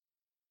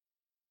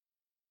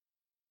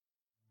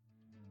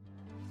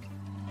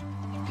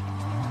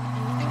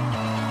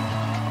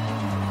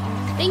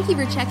Thank you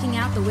for checking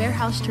out the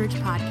Warehouse Church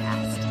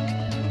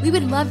podcast. We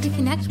would love to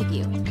connect with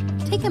you.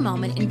 Take a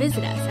moment and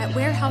visit us at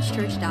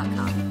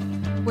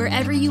warehousechurch.com.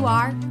 Wherever you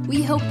are,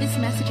 we hope this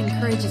message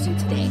encourages you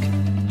today.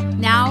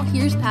 Now,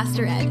 here's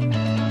Pastor Ed. Good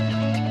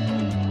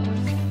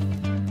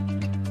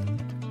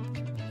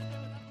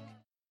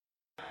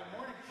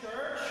morning,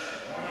 church.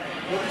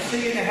 Good to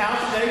see you in the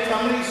house today.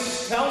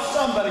 Tell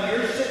somebody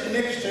you're sitting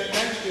next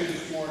to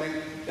this morning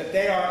that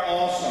they are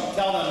awesome.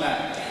 Tell them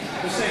that.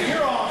 Just say,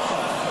 you're awesome.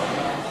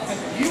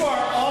 You are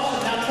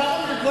awesome. Now tell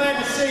them you're glad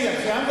to see them.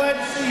 Say, I'm glad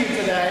to see you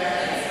today.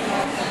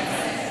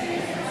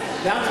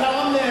 Now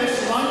tell them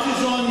this, lunch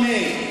is on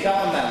me.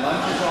 Tell them that,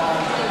 lunch is on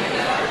me.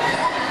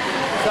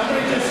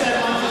 Somebody just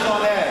said lunch is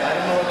on Ed. I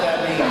don't know what that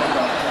means,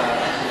 but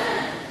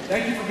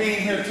thank you for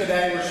being here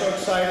today. We're so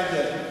excited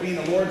to be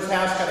in the Lord's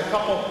house. Got a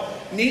couple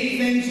neat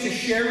things to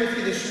share with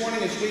you this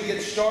morning as we get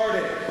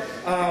started.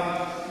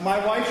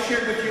 My wife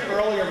shared with you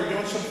earlier, we're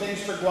doing some things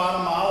for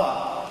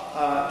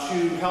Guatemala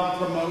to help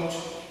promote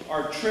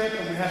our trip,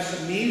 and we have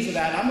some means of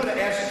that. And I'm going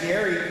to ask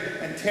Gary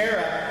and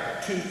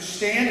Tara to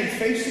stand and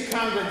face the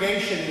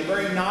congregation in a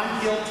very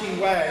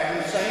non-guilty way.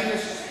 I'm saying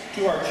this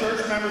to our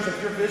church members.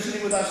 If you're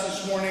visiting with us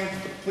this morning,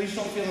 please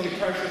don't feel any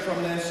pressure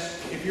from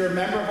this. If you're a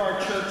member of our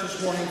church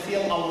this morning,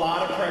 feel a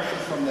lot of pressure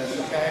from this,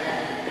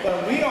 okay?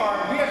 But we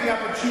have the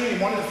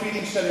opportunity, one of the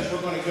feeding centers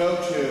we're going to go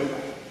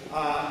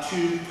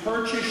to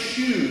purchase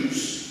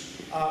shoes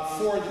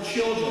for the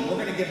children.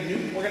 We're going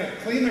to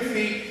clean their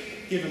feet,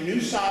 give them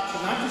new socks,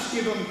 and not just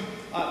give them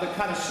the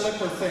kind of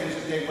slipper things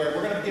that they wear.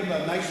 We're going to give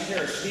them a nice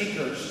pair of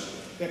sneakers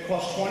that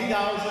cost $20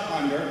 or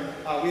under.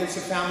 We had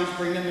some families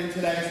bring them in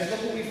today and said,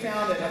 look what we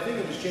found at, I think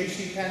it was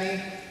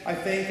JCPenney, and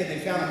they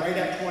found them right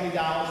at $20,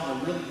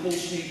 and they're really cool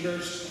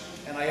sneakers.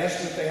 And I asked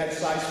them if they had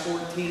size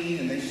 14,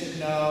 and they said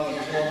no, and it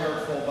was a little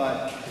hurtful.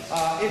 But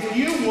if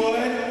you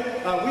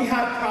would, we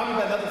have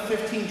probably another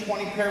 15,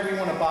 20 pair we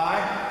want to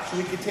buy, so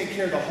we could take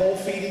care of the whole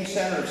feeding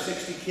center of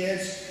 60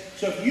 kids.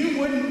 So if you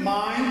wouldn't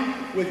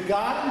mind, with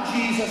God and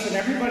Jesus and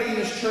everybody in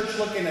this church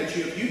looking at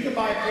you, if you could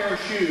buy a pair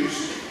of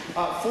shoes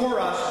for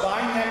us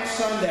by next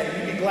Sunday,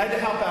 you'd be glad to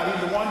help out,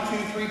 either 1,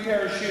 2, 3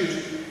 pair of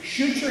shoes.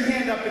 Shoot your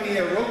hand up in the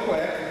air real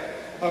quick.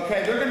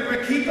 Okay, they're going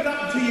to keep it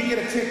up until you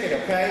get a ticket,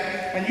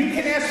 okay? And you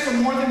can ask for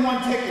more than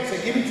one ticket.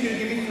 So give me 2,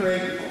 give me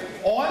 3.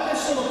 On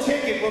this little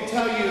ticket will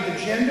tell you the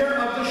gender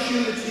of the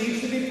shoe that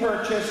needs to be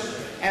purchased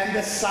and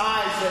the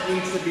size that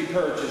needs to be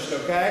purchased,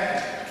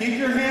 okay? Keep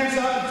your hands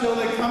up until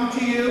they come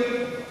to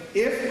you.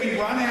 If we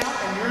run out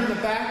and you're in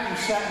the back, you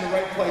sat in the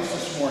right place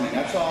this morning.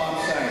 That's all I'm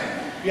saying.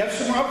 You have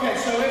some more? Okay,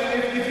 so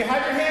if you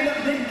have your hand up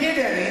and didn't get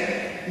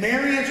any,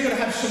 Marianne's going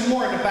to have some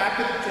more in the back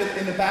of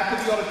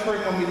the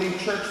auditorium when we leave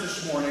church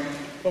this morning.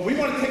 But we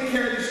want to take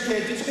care of these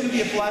kids. It's going to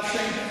be a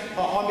blessing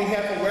on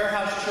behalf of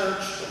Warehouse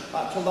Church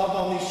to love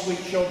on these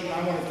sweet children.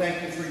 I want to thank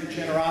you for your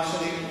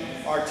generosity.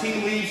 Our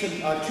team leaves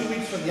in 2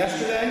 weeks from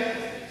yesterday,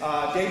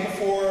 day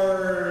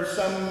before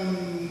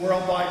some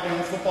worldwide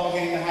known football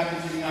game that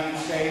happens in the United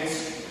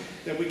States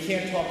that we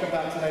can't talk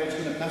about today. It's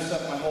going to mess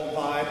up my whole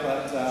vibe,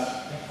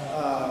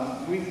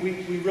 but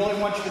we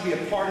really want you to be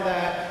a part of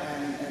that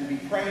and be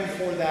praying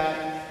for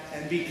that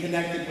and be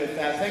connected with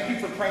that. Thank you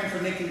for praying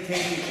for Nick and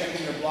Katie,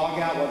 checking their blog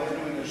out while they're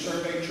doing their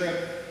survey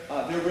trip.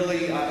 They're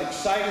really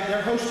excited.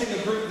 They're hosting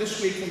a group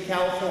this week from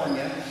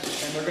California,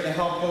 and they're going to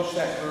help host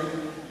that group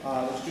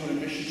that's doing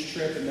a missions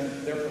trip, and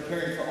then they're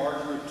preparing for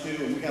our group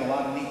too, and we got a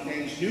lot of neat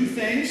things. New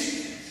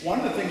things. One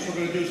of the things we're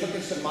going to do is look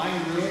at some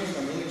Mayan ruins.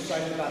 I'm really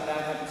excited about that.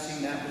 I haven't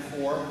seen that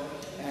before.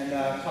 And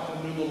a couple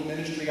of new little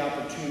ministry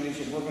opportunities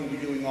that we're going to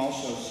be doing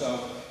also.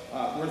 So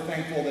we're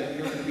thankful that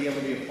you're going to be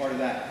able to be a part of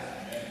that.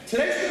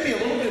 Today's going to be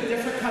a little bit of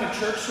different kind of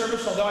church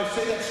service, although I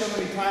say that so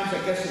many times,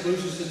 I guess it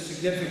loses its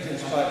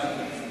significance. But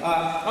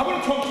I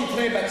want to talk to you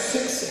today about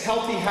 6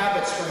 healthy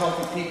habits for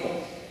healthy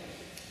people.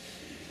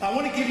 I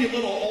want to give you a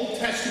little Old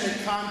Testament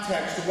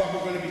context of what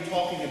we're going to be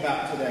talking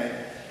about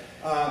today.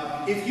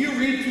 If you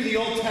read through the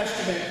Old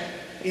Testament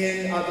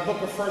in the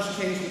book of 1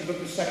 Kings and the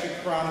book of 2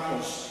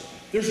 Chronicles,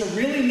 there's a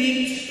really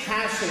neat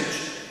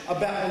passage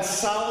about when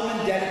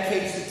Solomon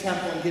dedicates the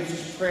temple and gives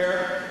his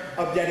prayer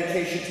of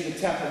dedication to the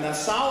temple. Now,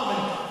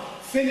 Solomon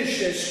finished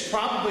this,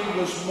 probably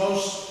was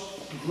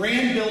most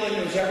grand building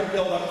that was ever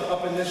built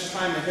up in this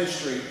time of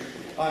history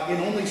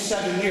in only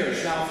 7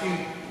 years. Now, if you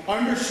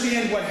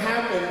understand what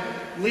happened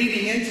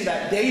leading into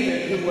that,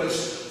 David, who was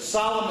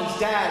Solomon's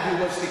dad,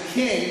 who was the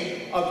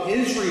king of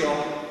Israel,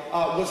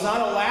 was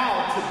not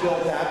allowed to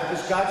build that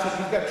because God said,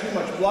 you've got too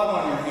much blood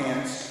on your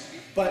hands.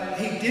 But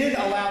he did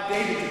allow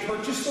David to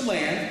purchase the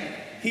land.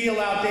 He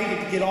allowed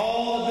David to get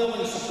all the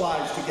building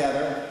supplies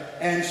together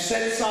and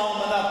set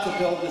Solomon up to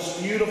build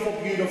this beautiful,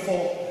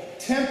 beautiful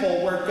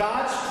temple where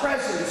God's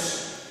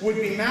presence would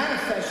be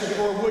manifested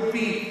or would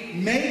be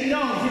made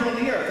known here on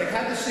the earth. They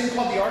had this thing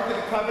called the Ark of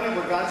the Covenant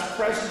where God's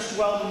presence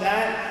dwelled in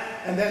that.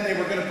 And then they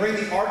were going to bring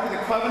the Ark of the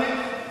Covenant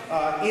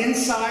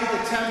inside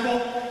the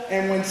temple.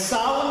 And when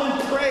Solomon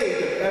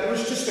prayed, that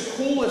was just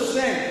the coolest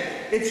thing.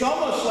 It's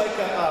almost like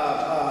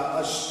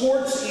a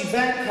sports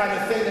event kind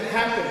of thing that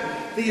happened.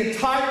 The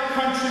entire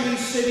country,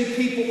 city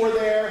people were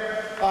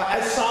there.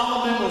 as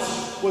Solomon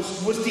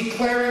was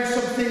declaring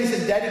some things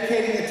and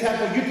dedicating the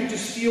temple, you could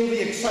just feel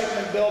the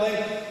excitement building.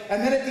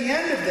 And then at the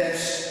end of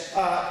this,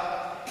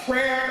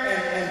 prayer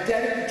and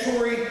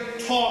dedicatory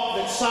talk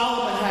that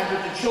Solomon had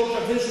with the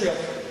children of Israel,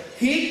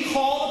 he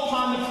called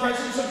upon the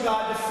presence of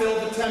God to fill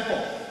the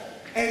temple.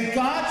 And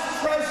God's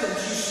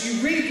presence,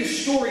 you read the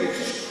story, it's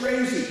just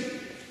crazy,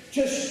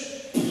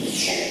 just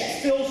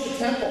fills the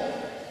temple.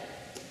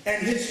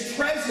 And his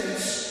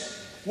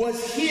presence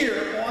was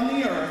here on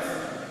the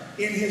earth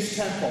in his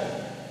temple.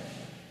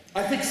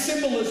 I think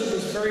symbolism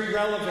is very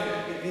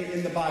relevant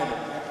in the Bible.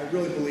 I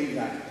really believe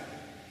that.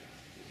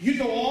 You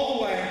go all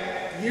the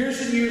way, years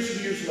and years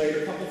and years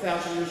later, a couple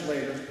thousand years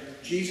later,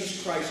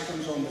 Jesus Christ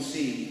comes on the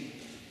scene.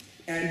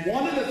 And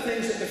one of the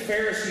things that the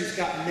Pharisees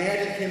got mad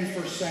at him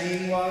for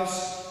saying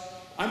was,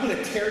 I'm going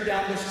to tear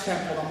down this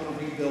temple and I'm going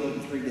to rebuild it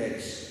in 3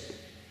 days.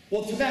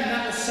 Well, to them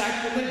that was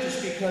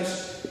sacrilegious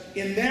because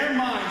in their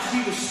minds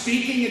he was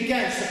speaking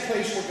against the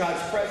place where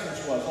God's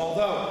presence was.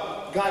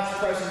 Although God's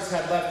presence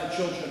had left the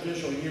children of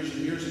Israel years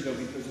and years ago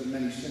because of the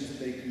many sins that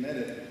they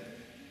committed.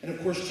 And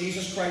of course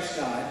Jesus Christ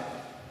died,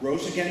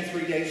 rose again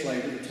 3 days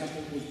later, the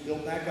temple was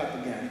built back up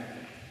again.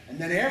 And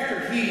then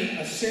after he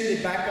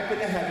ascended back up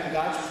into heaven,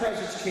 God's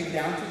presence came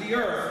down to the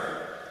earth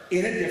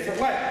in a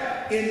different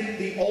way. In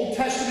the Old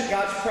Testament,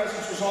 God's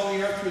presence was on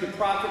the earth through the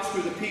prophets,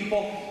 through the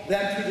people,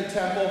 then through the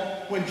temple.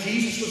 When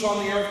Jesus was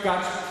on the earth,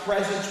 God's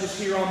presence was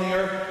here on the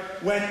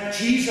earth. When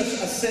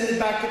Jesus ascended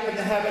back up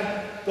into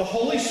heaven, the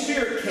Holy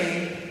Spirit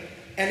came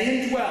and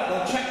indwelt.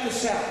 Now check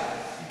this out.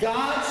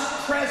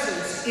 God's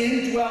presence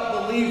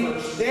indwelt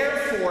believers.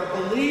 Therefore,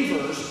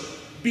 believers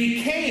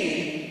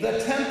became the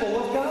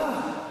temple of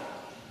God.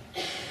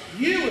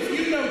 You, if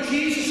you know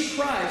Jesus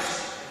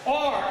Christ,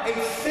 are a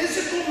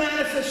physical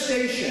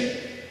manifestation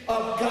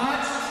of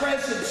God's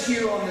presence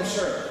here on this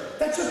earth.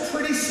 That's a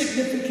pretty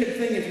significant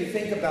thing if you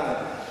think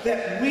about it.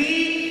 That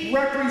we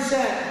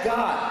represent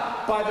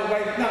God, by the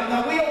way.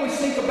 Now we always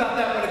think about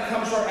that when it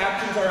comes to our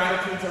actions, our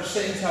attitudes, our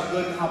sins, how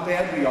good and how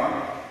bad we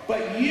are.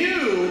 But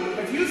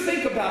if you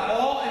think about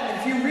all, and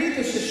if you read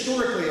this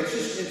historically,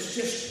 it's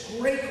just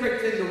great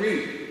thing to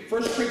read.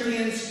 1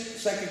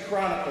 Corinthians, 2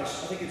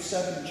 Chronicles, I think it's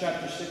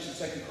chapter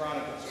 6 and 2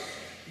 Chronicles.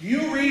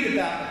 You read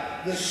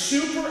about the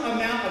super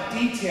amount of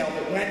detail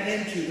that went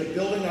into the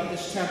building of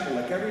this temple.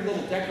 Like every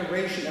little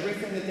decoration,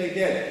 everything that they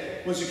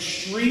did was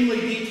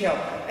extremely detailed.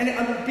 And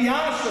to be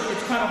honest with you,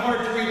 it's kind of hard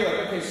to read.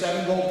 Like, okay,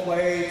 7 gold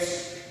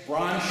plates,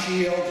 bronze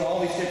shields,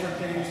 all these different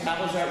things.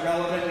 How is that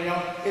relevant? You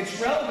know, it's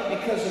relevant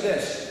because of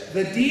this.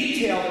 The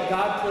detail that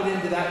God put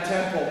into that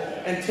temple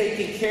and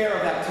taking care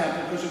of that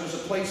temple because it was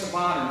a place of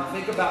honor. Now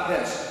think about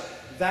this.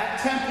 That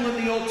temple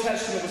in the Old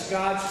Testament was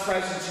God's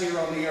presence here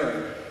on the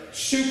earth.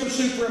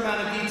 Super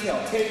amount of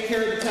detail. Take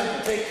care of the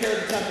temple, take care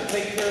of the temple,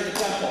 take care of the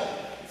temple.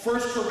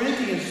 1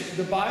 Corinthians,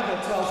 the Bible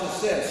tells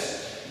us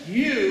this.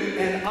 You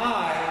and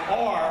I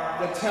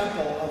are the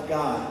temple of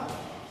God.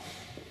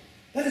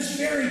 That is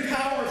very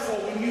powerful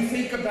when you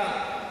think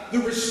about the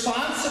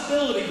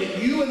responsibility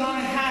that you and I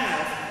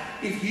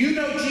have if you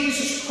know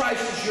Jesus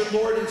Christ as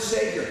your Lord and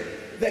Savior.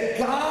 That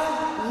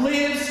God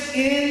lives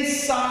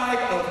inside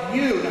of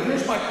you. Now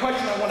here's my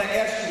question I want to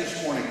ask you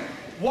this morning.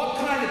 What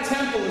kind of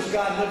temple is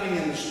God living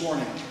in this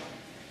morning?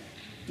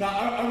 Now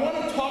I want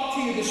to talk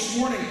to you this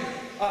morning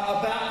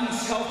about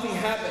these healthy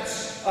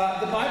habits.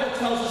 The Bible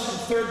tells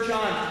us in 3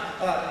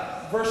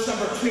 John, verse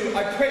number 2,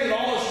 I pray that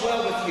all is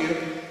well with you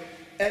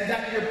and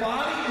that your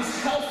body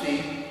is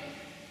healthy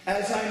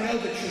as I know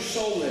that your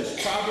soul is.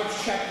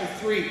 Proverbs chapter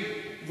 3,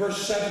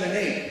 verse 7 and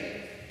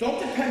 8. Don't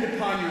depend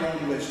upon your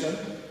own wisdom.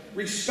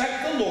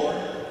 Respect the Lord,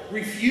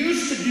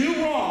 refuse to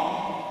do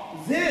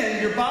wrong,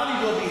 then your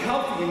body will be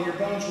healthy and your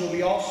bones will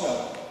be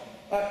also.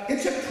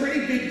 It's a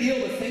pretty big deal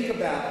to think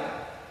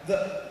about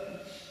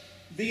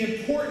the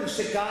importance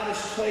that God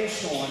has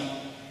placed on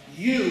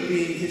you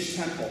being his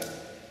temple.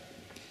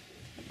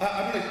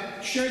 I'm going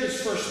to share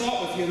this first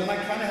thought with you, and then I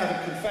kind of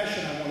have a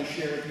confession I want to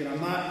share with you.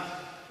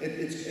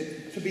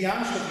 And to be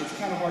honest with you, it's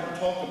kind of hard to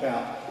talk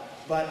about.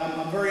 But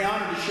I'm very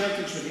honored to share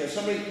things with you.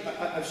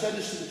 I've said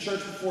this to the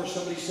church before.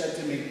 Somebody said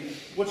to me,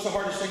 what's the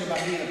hardest thing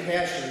about being a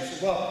pastor? I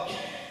said, well,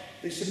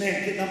 they said,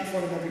 man, getting up in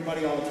front of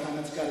everybody all the time,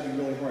 that's got to be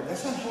really hard.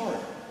 That's not hard.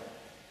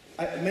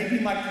 Maybe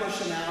my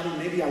personality,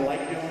 maybe I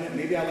like doing it.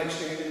 Maybe I like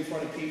standing in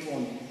front of people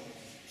and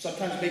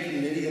sometimes making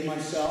an idiot of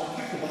myself.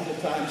 A lot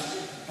of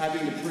times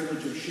having the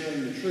privilege of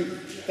sharing the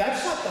truth.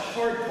 That's not the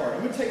hard part.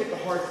 I'm going to tell you what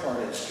the hard part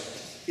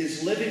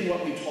is living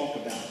what we talk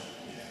about.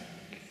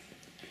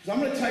 Because I'm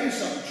going to tell you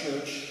something,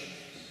 church.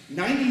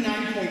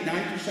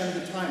 99.9%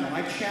 of the time, when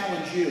I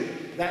challenge you,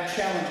 that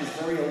challenge is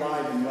very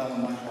alive and well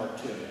in my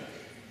heart too.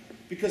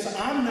 Because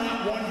I'm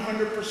not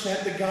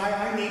 100% the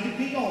guy I need to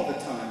be all the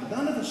time.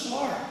 None of us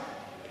are.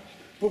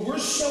 But we're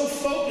so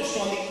focused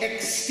on the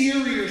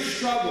exterior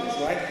struggles,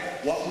 right?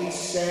 What we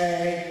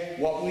say,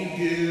 what we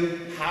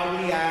do, how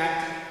we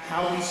act,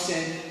 how we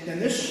sin.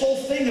 And this whole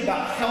thing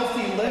about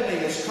healthy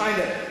living is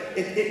kind of,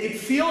 it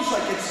feels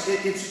like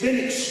it's been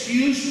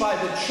excused by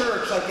the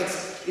church, like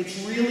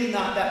it's really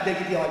not that big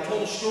a deal. I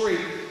told a story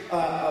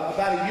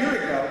about a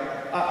year ago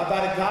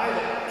about a guy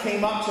that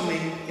came up to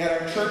me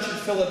at our church in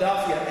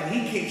Philadelphia, and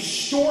he came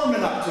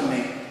storming up to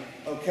me,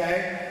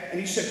 okay? And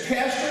he said,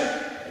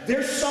 Pastor,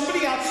 there's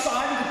somebody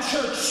outside of the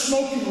church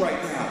smoking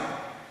right now.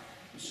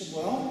 I said,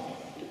 well,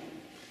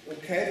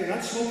 okay, they're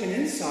not smoking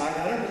inside.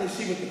 I don't really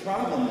see what the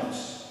problem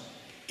is.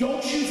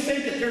 Don't you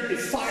think that they're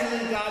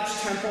defiling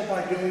God's temple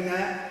by doing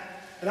that?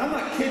 And I'm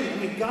not kidding. I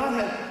mean,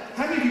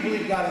 how many of you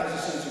believe God has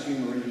a sense of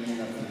humor?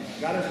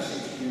 God has a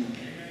sense of humor.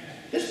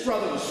 This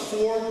brother was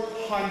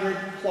 400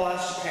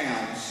 plus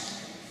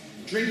pounds,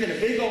 drinking a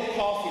big old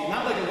coffee,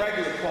 not like a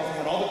regular coffee,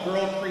 had all the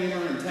girl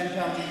creamer and 10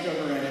 pounds of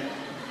sugar in it,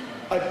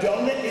 a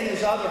donut in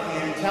his other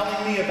hand,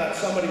 telling me about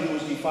somebody who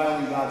was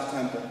defiling God's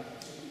temple.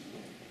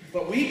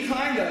 But we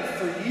kind of,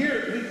 for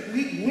years,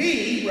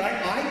 we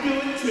right, I do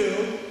it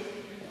too.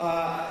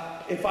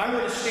 If I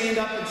were to stand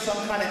up in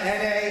some kind of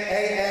NA,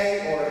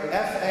 AA, or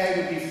FA,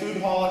 would be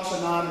Foodholics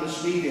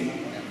Anonymous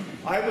meeting,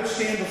 I would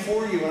stand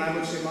before you and I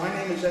would say, my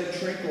name is Ed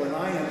Trinkle and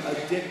I am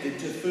addicted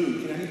to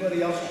food. Can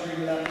anybody else agree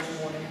with that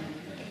this morning?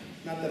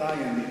 Not that I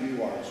am, that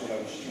you are, is what I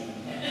was trying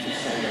to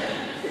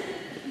say.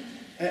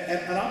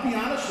 And I'll be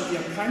honest with you,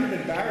 I'm kind of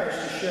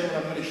embarrassed to share what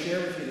I'm going to share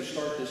with you to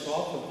start this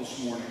off with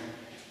this morning.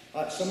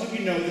 Some of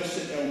you know this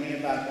that know me.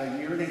 About a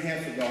year and a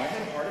half ago, I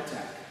had a heart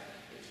attack.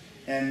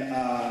 And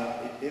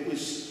it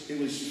was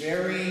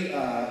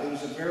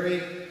a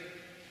very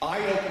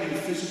eye-opening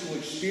physical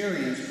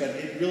experience, but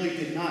it really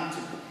did not,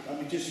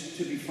 just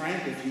to be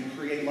frank with you,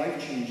 create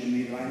life change in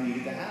me that I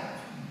needed to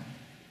have.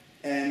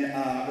 And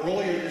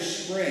earlier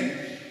this spring,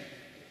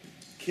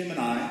 Kim and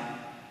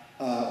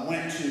I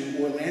went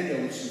to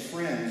Orlando with some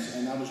friends,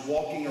 and I was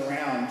walking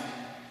around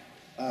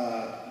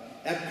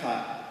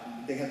Epcot.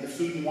 They had the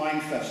Food and Wine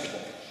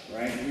Festival,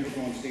 right? And we were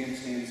going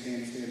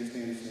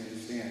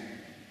stand.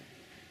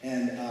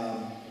 And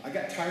I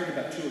got tired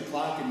about 2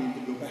 o'clock and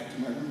needed to go back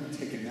to my room and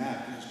take a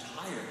nap. I was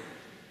tired.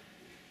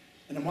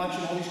 And I'm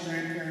watching all these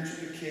grandparents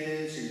with their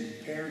kids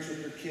and parents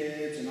with their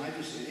kids, and I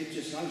was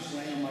just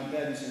laying on my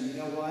bed and saying, you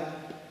know what?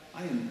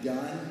 I am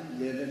done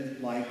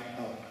living like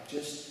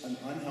just an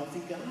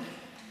unhealthy guy.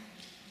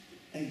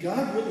 And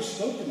God really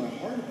spoke to my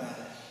heart about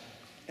it.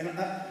 And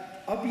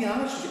I'll be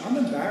honest with you, I'm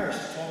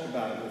embarrassed to talk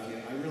about it with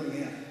you. I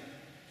really am.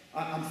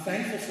 I'm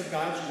thankful for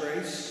God's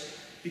grace,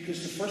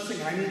 because the first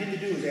thing I needed to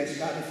do was ask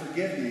God to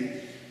forgive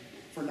me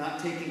for not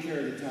taking care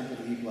of the temple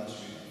that He blessed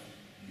me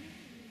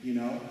with. You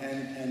know,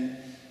 and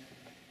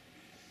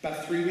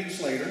about 3 weeks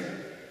later,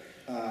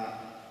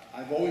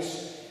 I've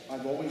always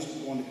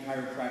wanted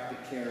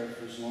chiropractic care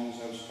for as long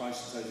as I was, probably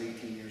since I was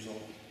 18 years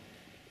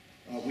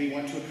old. We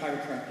went to a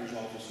chiropractor's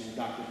office named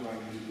Dr.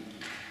 Brian Newton.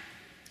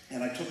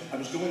 And I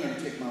was going there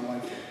to take my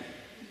wife in.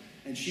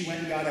 And she went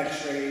and got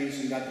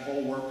x-rays and got the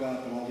whole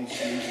workup and all these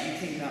things.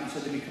 He came out and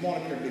said to me, come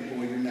on up here, big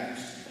boy, you're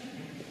next.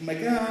 I'm like,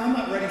 I'm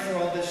not ready for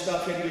all this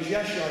stuff yet. He goes,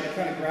 yes, you are. He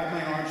kind of grabbed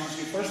my arms and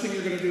said, first thing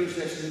you're going to do is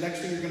this, and the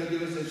next thing you're going to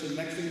do is this, and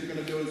the next thing you're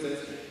going to do is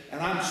this.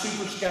 And I'm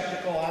super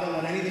skeptical. I don't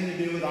want anything to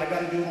do with it. I got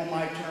to do it on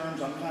my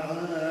terms. I'm kind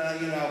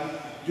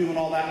of, doing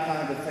all that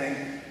kind of a thing.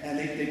 And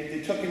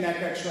they took a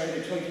neck x-ray.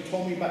 He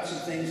told me about some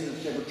things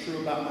that were true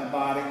about my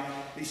body.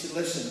 He said,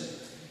 listen,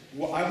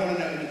 I want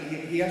to know,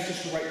 he asked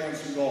us to write down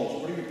some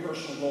goals. What are your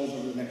personal goals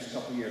over the next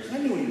couple of years? And I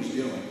knew what he was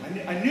doing.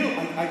 I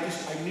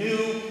knew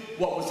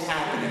what was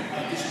happening.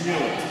 I just knew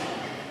it,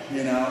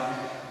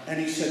 And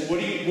he said,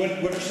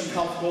 what are some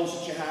health goals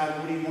that you have?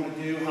 What do you want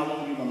to do? How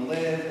long do you want to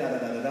live?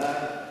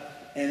 Da-da-da-da-da.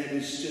 And it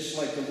was just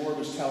like the Lord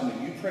was telling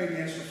me, you pray and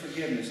ask for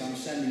forgiveness. I'm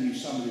sending you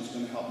somebody that's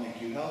going to help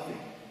make you healthy.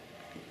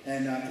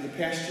 And for the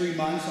past 3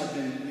 months, I've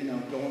been,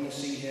 going to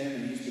see him,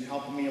 and he's been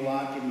helping me a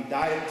lot, giving me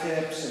diet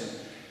tips and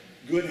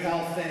good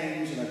health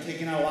things, and I've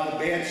taken out a lot of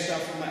bad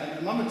stuff from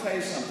and I'm going to tell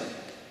you something.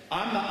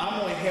 I'm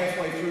only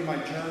halfway through my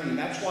journey, and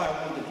that's why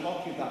I wanted to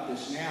talk to you about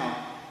this now.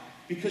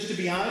 Because to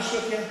be honest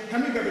with you, how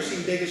many of you have ever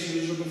seen Biggest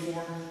Loser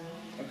before?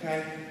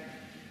 Okay?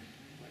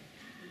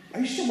 I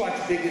used to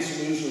watch Biggest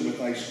Loser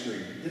with ice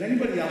cream. Did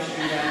anybody else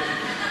do that?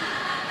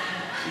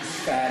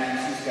 These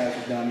fatties, these guys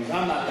are dummies.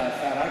 I'm not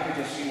that fat. I could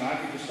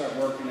just start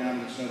working out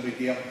and it's no big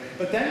deal.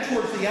 But then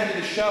towards the end of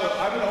the show,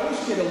 I would always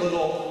get a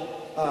little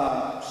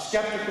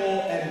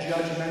skeptical and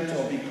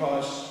judgmental,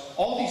 because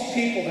all these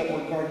people that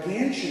were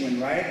gargantuan,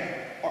 right,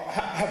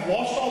 have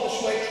lost all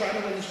this weight,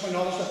 trying to win this weight, and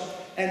all this stuff.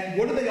 And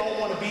what do they all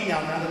want to be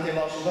now that they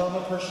lost? Well, I'm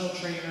a personal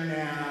trainer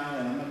now,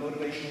 and I'm a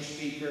motivational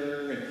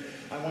speaker, and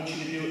I want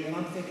you to do it. And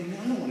I'm thinking, no,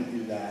 I don't want to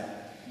do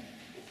that.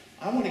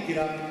 I want to get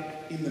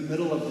up in the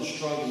middle of the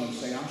struggle and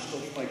say, I'm still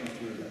fighting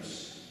through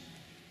this.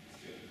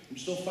 I'm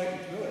still fighting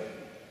through it.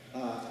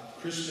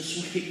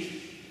 Christmas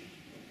week,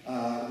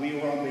 we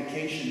were on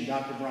vacation.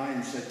 Dr.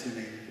 Brian said to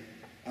me,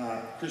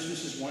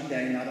 Christmas is one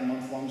day, not a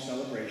month-long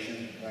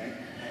celebration, right?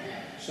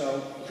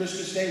 So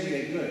Christmas Day, we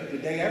ate good. The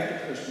day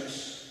after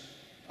Christmas,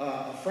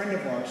 a friend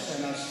of ours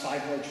sent us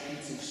 5 large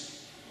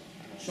pizzas.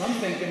 So I'm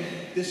thinking,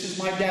 this is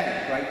my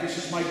day, right? This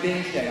is my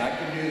binge day. I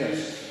can do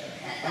this.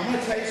 I'm going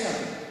to tell you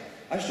something.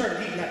 I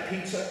started eating that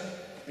pizza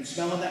and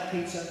smelling that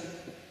pizza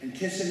and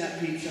kissing that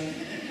pizza,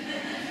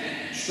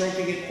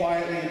 stroking it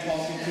quietly and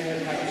talking to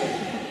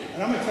it.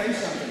 And I'm going to tell you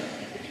something.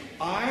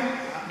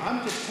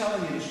 I'm just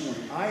telling you this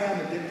morning, I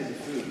am addicted to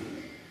food.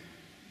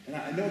 And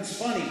I know it's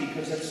funny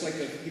because that's like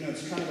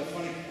it's kind of a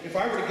funny, if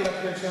I were to get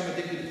up here and say I'm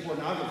addicted to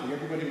pornography,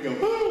 everybody would go,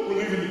 oh,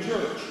 we're leaving the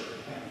church.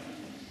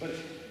 But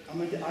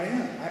I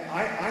am.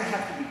 I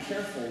have to be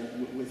careful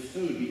with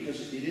food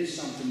because it is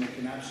something that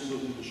can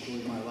absolutely destroy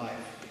my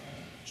life.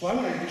 So I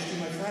want to introduce you to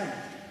my friend,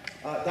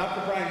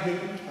 Dr. Brian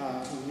Hooten,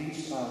 who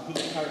leads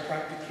Hooten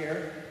Chiropractic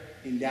Care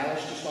in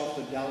Dallas, just off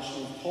the Dallas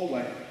North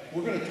Tollway.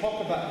 We're going to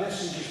talk about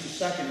this in just a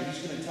second, and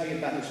he's going to tell you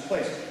about his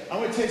place. I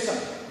want to tell you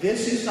something.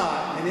 This is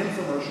not an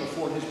infomercial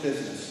for his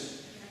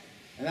business.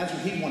 And that's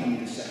what he wanted me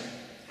to say.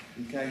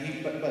 Okay?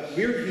 But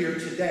we're here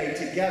today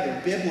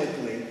together,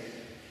 biblically,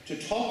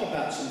 to talk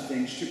about some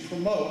things to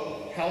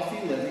promote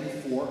healthy living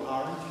for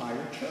our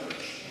entire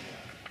church.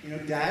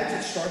 Dads,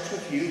 it starts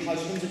with you.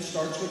 Husbands, it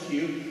starts with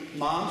you.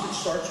 Moms, it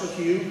starts with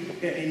you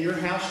in your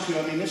house, too.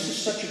 I mean, this is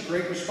such a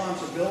great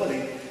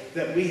responsibility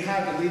that we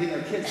have in leading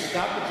our kids. So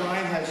Dr.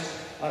 Brian has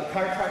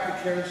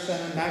Chiropractic Care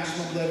Center,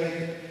 Maximum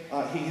Living.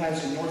 He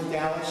has in North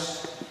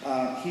Dallas.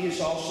 He is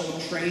also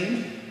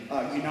trained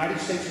United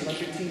States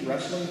Olympic team,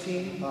 wrestling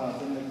team,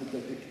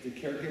 the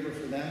caregiver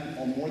for them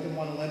on more than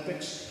one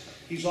Olympics.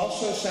 He's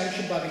also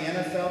sanctioned by the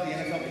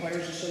NFL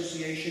Players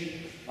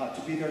Association,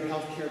 to be their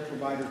health care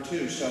provider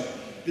too. So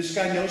this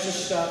guy knows his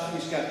stuff.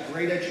 He's got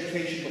great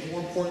education, but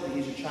more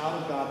importantly, he's a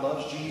child of God,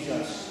 loves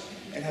Jesus,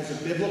 and has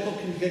a biblical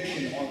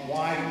conviction on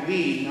why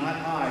we, not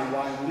I,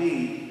 why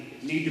we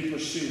need to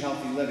pursue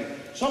healthy living.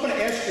 So I'm going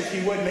to ask you, if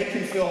you would, make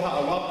him feel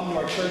welcome to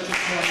our church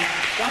this morning.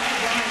 Dr.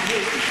 Brian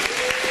Hooten.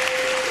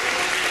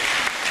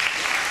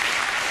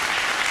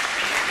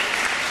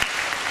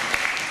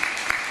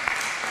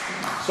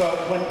 So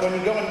when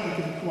you go in, you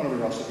can come on over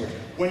here, also here.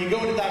 When you go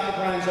into Dr.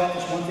 Brian's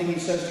office, one thing he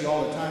says to you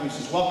all the time, he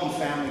says, welcome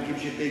family,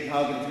 gives you a big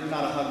hug, and if you're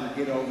not a hugger,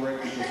 get over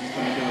it, because he's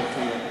going to do it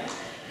to you.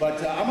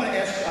 But I'm going to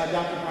ask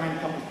Dr. Brian a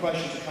couple of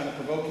questions to kind of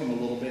provoke him a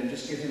little bit and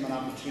just give him an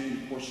opportunity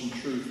to pour some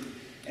truth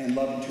and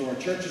love into our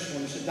church this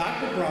morning. So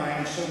Dr.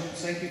 Brian, so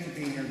thank you for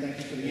being here, and thank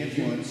you for the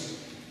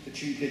influence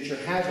that you're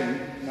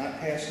having, not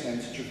past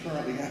tense, that you're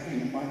currently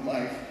having in my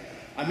life.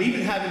 I'm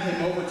even having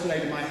him over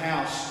today to my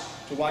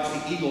house to watch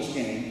the Eagles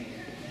game.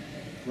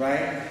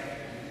 Right?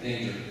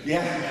 Danger.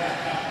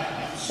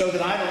 Yeah. So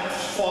that I don't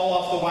fall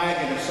off the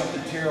wagon if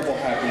something terrible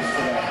happens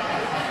today.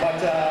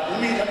 But let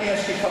me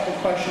ask you a couple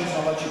questions and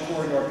I'll let you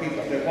pour into our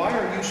people today. Why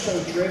are you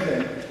so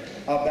driven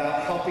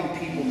about helping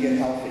people get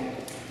healthy?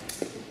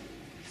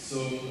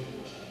 So,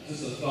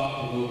 just a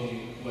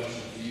thought-provoking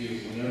question for you.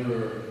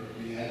 Whenever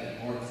you had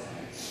that heart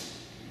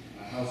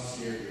attack, how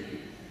scared were you?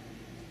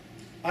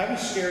 I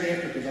was scared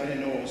after because I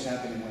didn't know what was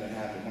happening when it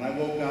happened. When I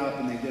woke up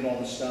and they did all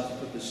the stuff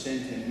and put the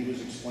stent in, he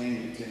was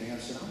explaining it to me. I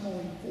said, I'm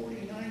only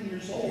 49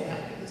 years old. How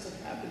could this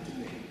have happened to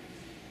me?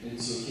 And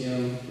so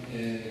Kim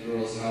and the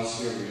girls, how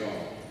scared were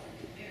y'all?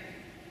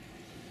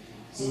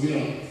 So we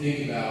don't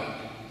think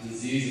about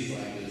diseases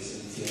like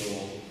this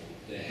until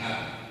they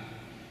happen.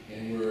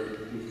 And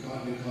we've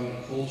become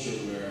a culture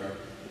where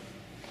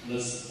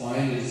let's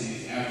find the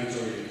disease after it's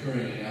already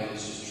occurring, and now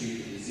let's just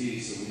treat the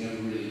disease, so we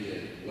never really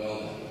get well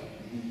that way.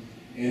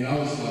 And I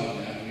was taught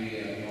that.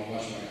 I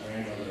watched my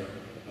grandmother.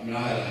 I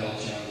had a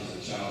health challenge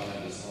as a child. I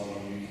had this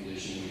autoimmune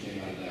condition. We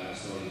came out of that. I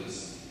started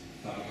this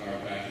type of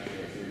chiropractic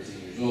care at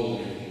 13 years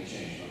old, and everything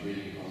changed. My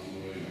breathing problems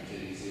went away, my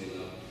kidneys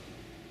healed up.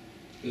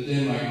 But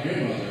then my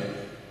grandmother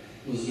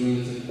was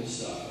doing the typical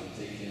stuff and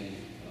taking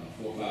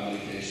 4 or 5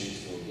 medications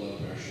for blood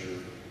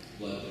pressure,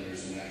 blood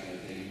thinners, and that kind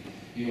of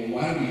thing.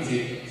 Why do we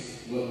take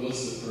those?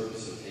 What's the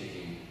purpose of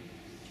taking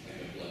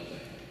like a blood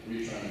thinner? What are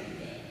you trying to prevent?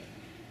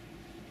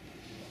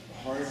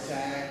 Heart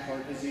attack,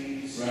 heart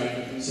disease.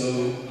 Right.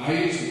 So I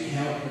used to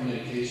count her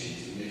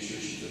medications to make sure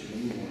she took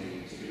them in the morning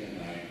and took it at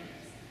night.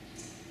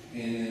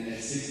 And then at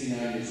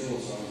 69 years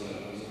old, so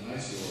I was in high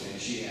school, and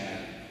she had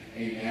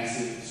a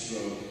massive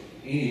stroke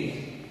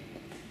anyway.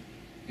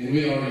 And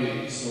we had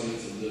already started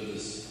to live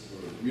this,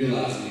 or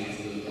realized we needed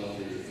to live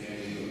healthier as a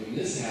family. But when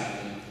this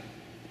happened,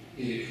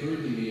 it occurred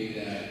to me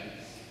that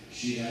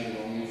she had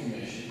wrong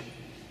information.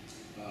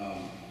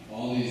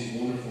 All these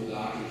wonderful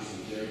doctors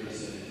and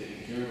therapists that had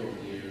taken care of her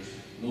over the years,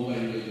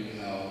 nobody really knew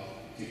how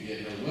to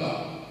get her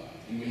well.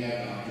 And we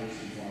have doctors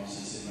and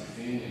pharmacists in my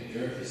family and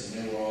therapists,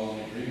 and they were all in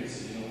agreement and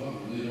said, you know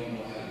what, we really don't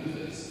know how to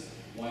do this.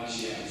 Why did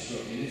she have a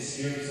stroke? And it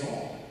scared us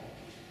all.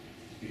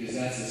 Because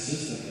that's the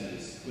system that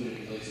is put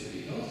in place to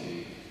be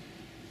healthy.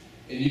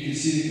 And you can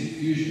see the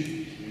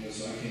confusion.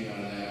 So I came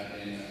out of that,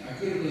 and I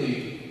couldn't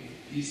really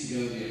piece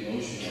together the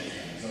emotion of it.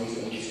 Because I was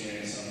the oldest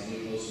grandson. I was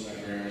really close to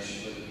my grandma. She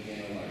played the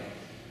piano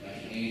like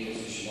an angel,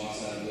 so she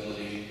lost that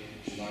ability.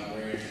 She was not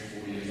married for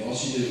 4 years. All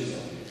she did was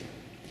help me.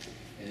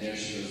 And there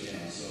she goes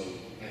down. So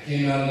I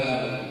came out of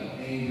that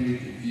angry,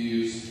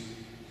 confused.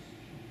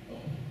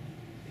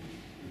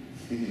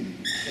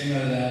 Came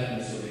out of that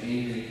and sort of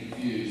angry and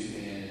confused.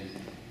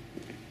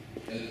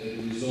 And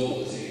the result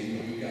was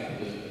saying, we've got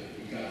to live it.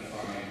 We've got to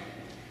find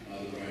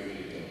the right way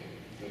to go.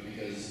 But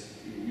because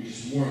we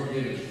just weren't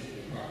given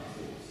the proper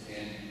tools.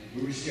 And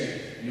we were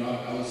scared.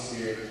 I was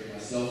scared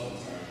myself one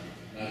time.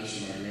 not just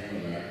from my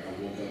grandmother.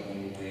 I woke up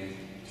one morning,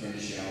 turned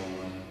the shower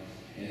on,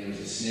 and there was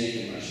a snake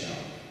in my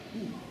shower.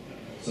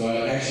 So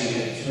I actually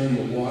had to turn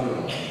the water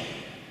on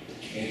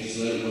and just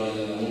let it run,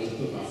 and I went to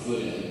put my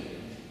foot in it.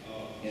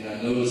 And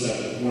I noticed out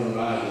the corner of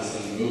my eye this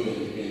thing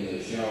moving in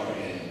the shower,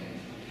 and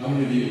how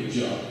many of you would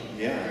jump?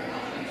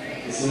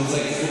 Yeah. So it was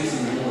like 6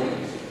 in the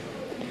morning.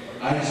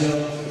 I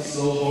jumped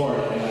so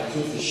hard, and I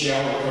took the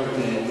shower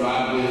curtain and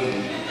drive with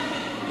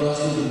and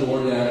busted the door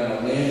down, and I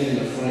landed in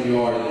the front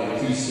yard in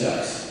like 2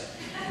 steps.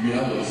 I mean,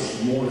 I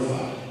was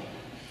mortified.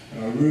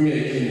 And my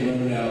roommate came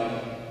running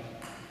out,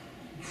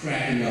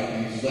 cracking up.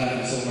 He was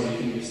laughing so hard he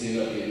couldn't even stand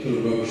up. He had put a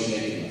rubber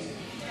snake in his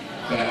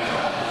back.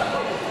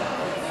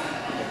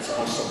 That's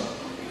awesome.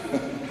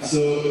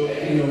 So,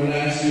 when I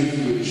asked you if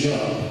you would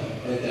jump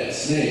at that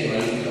snake,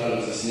 right? You thought it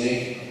was a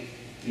snake.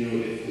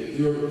 If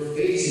you're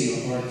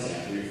facing a heart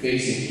attack or you're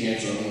facing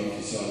cancer, I don't know if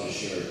you saw this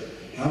shirt,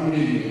 how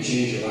many of you would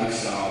change your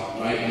lifestyle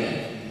right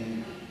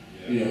then?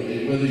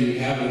 Whether you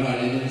have it or not.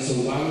 And then, so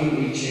why wouldn't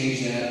we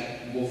change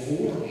that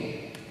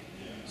beforehand?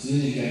 So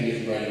then you gotta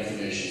get the right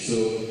information.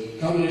 So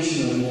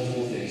combination of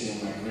multiple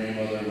things, my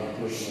grandmother, my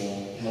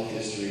personal health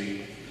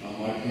history,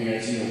 my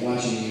parents,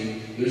 watching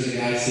you. There's a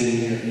guy sitting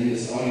here in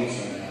this audience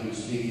right now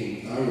who's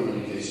taking thyroid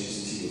medication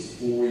since he was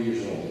 4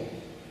 years old.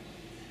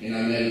 And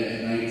I met him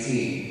at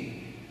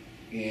 19,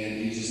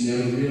 and he just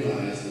never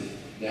realized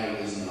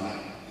that was not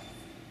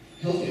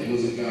healthy. It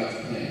wasn't God's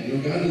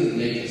plan. God doesn't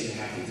make us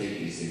have to take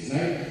these things.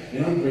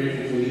 And I'm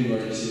grateful for the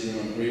emergency room.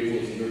 I'm grateful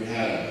if you've ever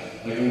had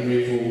I'm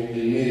grateful that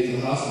you made it to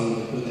the hospital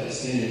and put that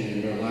stent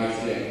in your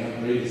life today.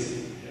 How great is it?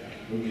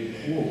 It would be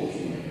horrible if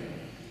you weren't here.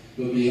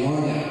 But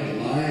beyond that,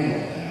 relying on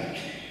that,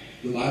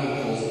 the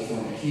Bible calls it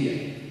pharmakia.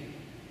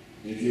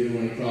 And if you ever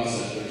run across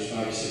that, there's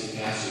 5 or 6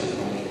 passages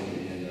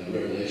in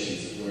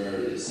Revelations where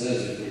it says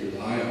if we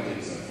rely on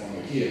things like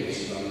pharmakia, which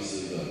is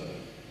obviously the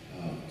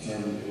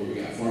term where we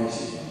got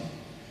pharmacy from,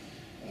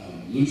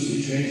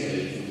 loosely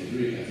translated from the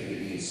Greek, I think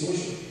it means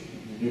sorcery.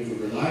 If we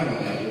rely on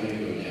that, we're going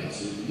to go down.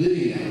 So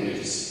living that way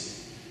just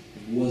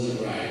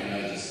wasn't right, and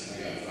I got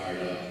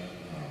fired up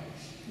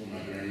when my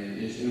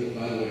grandmother.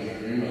 By the way, my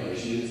grandmother,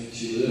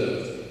 she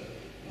lived,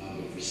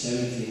 but for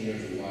 17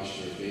 years we watched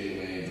her fade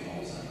away into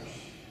Alzheimer's.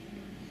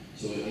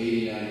 So at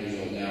 89 years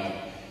old now,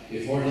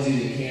 if heart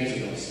disease and cancer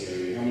don't scare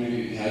you, how many of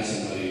you had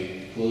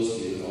somebody close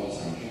to you with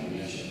Alzheimer's or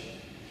dementia?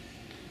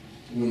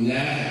 When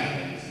that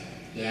happened,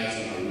 that's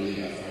when I really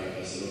got fired up.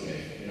 I said, okay,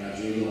 I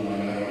drew the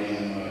line. I already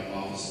had my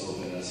office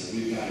open. I said,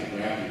 we've got to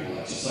grab people,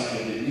 just like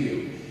I did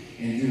you,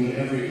 and do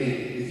whatever it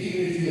takes.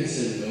 Even if you had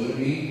said no to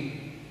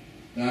me,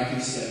 now I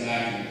can step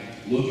back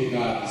and look at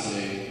God and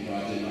say, no, I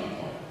did my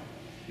part.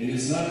 And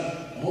it's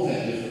not all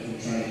that different from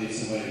trying to lead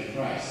somebody to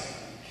Christ.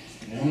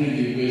 And how many of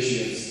you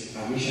wish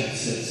I wish I had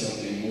said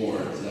something more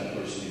to that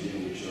person to give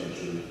them to church?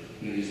 Or,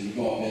 we've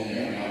all been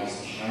there, and I was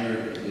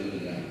tired of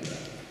living that regret.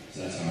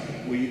 So that's how I got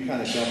it. Well, you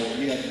kind of doubled.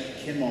 We had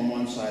Kim on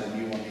one side and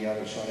you on the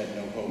other, so I had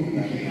no hope of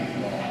that being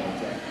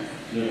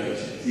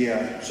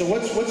Yeah. So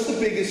what's the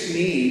biggest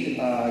need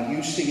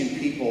you see in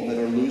people that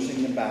are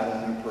losing the battle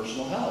in their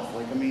personal health?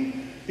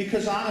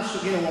 Because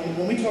honestly,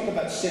 when we talk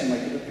about sin,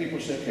 like people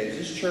say, okay, is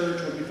this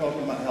church? What are we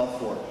talking about health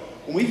for?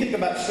 When we think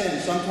about sin,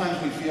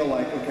 sometimes we feel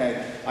like,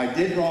 okay, I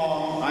did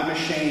wrong, I'm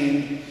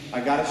ashamed,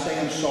 I got to say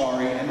I'm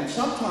sorry, and then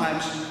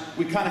sometimes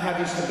we kind of have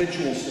these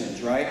habitual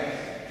sins, right?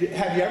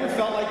 Have you ever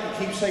felt like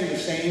you keep saying the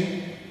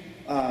same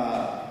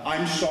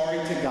I'm sorry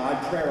to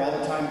God prayer all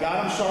the time?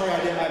 God, I'm sorry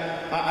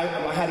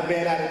I had a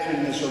bad attitude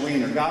in this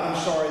arena. God,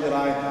 I'm sorry that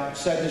I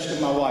said this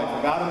to my wife.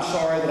 Or God, I'm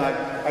sorry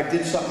that I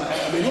did something.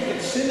 Look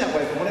at sin that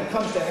way, but when it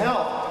comes to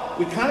health,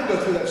 we kind of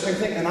go through that same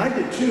thing. And I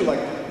did too, like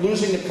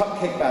losing the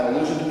cupcake battle,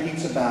 losing the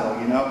pizza battle,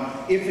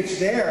 If it's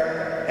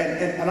there,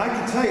 and I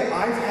can tell you,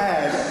 I've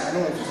had, I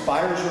don't know if it's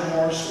buyer's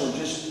remorse or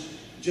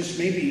just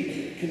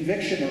maybe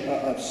conviction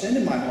of sin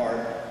in my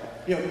heart.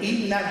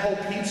 Eating that whole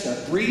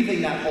pizza,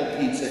 breathing that whole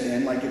pizza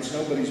in like it's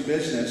nobody's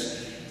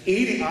business.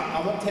 Eating,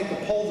 I won't take a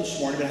poll this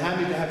morning, but how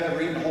many have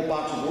ever eaten a whole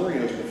box of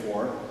Oreos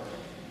before?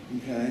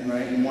 Okay,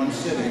 right, in one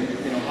sitting.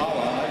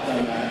 Holla, I've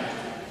done that.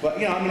 But,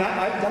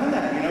 I've done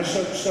that,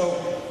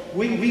 So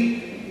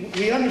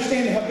we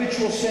understand the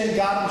habitual sin.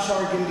 God, I'm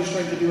sorry, give me the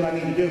strength to do what I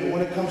need to do. But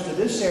when it comes to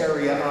this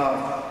area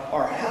of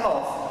our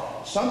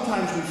health,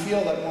 sometimes we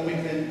feel that when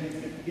we've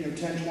been,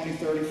 10, 20,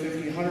 30,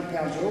 50, 100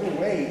 pounds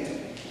overweight,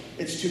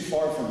 it's too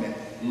far from it,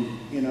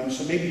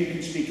 so maybe you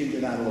can speak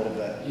into that a little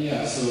bit.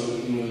 Yeah, so,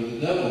 the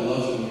devil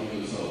loves it when you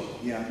lose hope.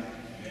 Yeah.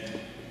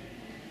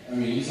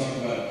 You talk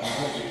about a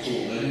perfect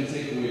tool. Let him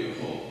take away your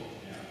hope.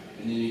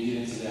 And then you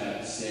get into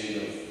that state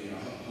of,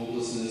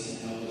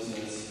 hopelessness and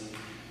helplessness.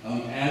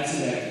 Add to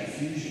that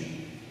confusion.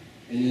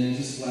 And then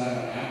just flat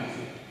out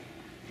apathy.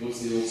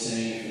 What's the old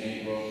saying, if it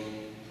ain't broke?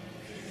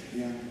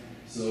 Yeah.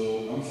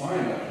 So I'm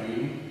fine, Dr.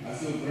 Newton. I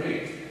feel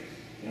great.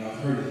 I've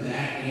heard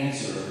that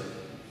answer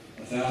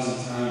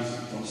 1,000 times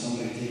from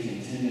somebody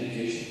taking 10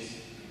 medications.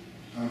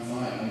 I'm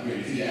fine, I'm great.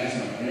 If you ask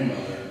my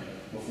grandmother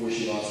before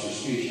she lost her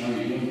speech, how are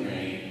you doing,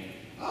 Granny?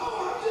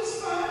 Oh, I'm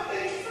just fine,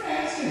 thank you for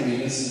asking.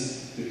 This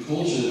is the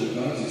culture that we've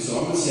gone to. So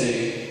I would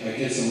say,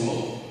 get some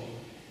hope.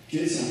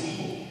 Get some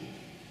hope.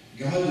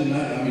 God did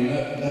not,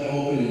 that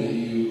opening that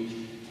you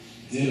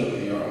did up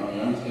here,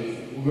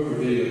 whoever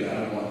videoed that,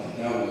 I want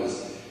that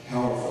was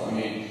powerful.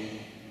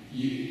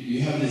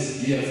 You have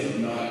this gift of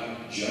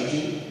not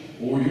judging,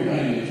 or you're not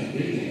even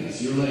convicting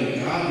us. You're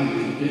letting God do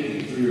the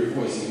convicting through your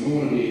voice. And we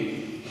want to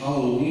be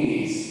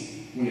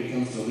Halloweenies when it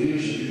comes to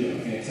leadership. You're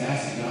doing a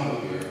fantastic job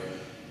up here,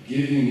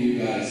 giving you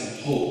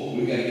guys hope.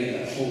 We've got to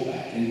get that hope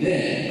back. And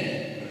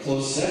then, a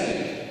close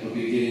second would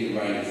be getting the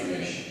right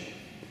information.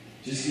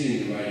 Just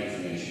getting the right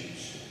information.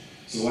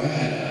 So I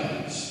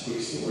had, just a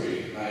quick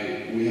story,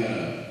 we had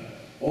an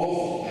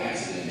awful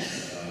accident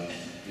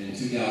in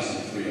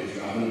 2003. I was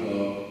driving a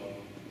boat,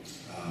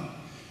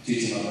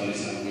 teaching my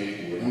buddies how to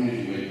wakeboard. How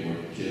many do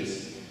wakeboard,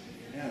 kids?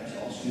 Yeah, it's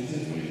awesome. It's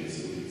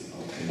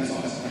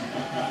awesome.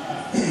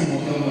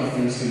 Well, a couple of my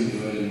friends couldn't do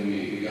it, and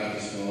we got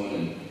this boat,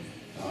 and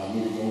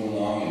we were going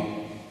along. And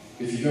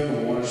if you've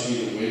ever water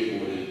skied or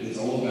wakeboarded, it's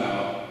all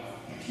about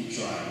keep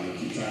trying,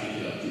 keep trying to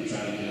get up, keep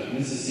trying to get up. And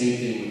it's the same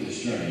thing with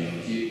this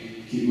journey,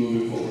 keep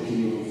moving forward, keep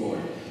moving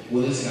forward.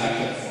 Well, this guy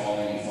kept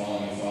falling and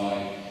falling and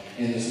falling,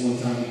 and this one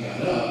time he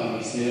got up, and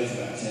he stayed up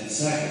for about 10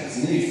 seconds,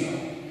 and then he fell.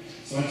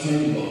 So I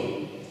turned the boat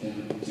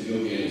to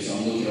go get him, so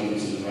I'm looking over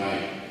to the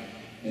right,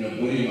 and a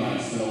buddy of mine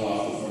fell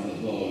off the front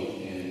of the boat,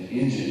 and the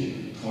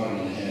engine caught him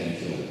in the head and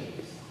killed him.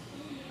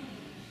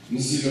 And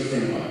this is a good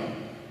friend of mine.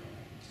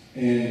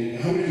 And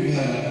how many of you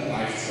had a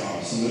life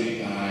trauma? Somebody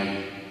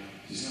died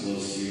just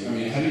close to you.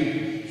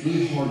 It's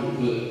really hard to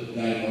put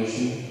that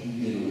emotion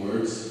into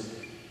words.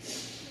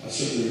 I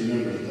certainly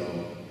remember it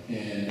though.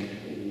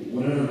 And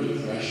whatever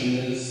depression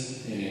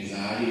is, and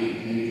anxiety, and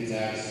panic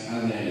attacks,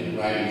 I landed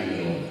right in the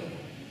middle of it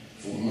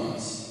for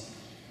months.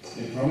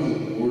 And probably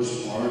the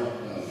worst part,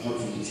 apart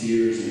from the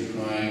tears and the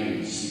crying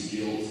and just the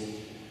guilt,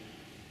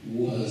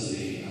 was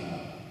the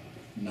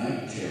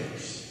night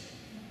terrors.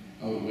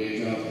 I would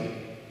wake up at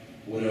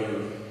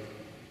whatever,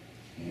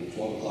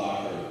 12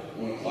 o'clock or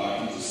 1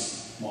 o'clock, and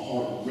just my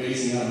heart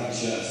racing out of my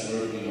chest,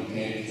 whatever,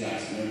 panic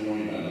attacks, I've never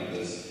known anybody like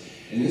this.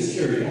 And this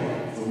carried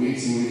on for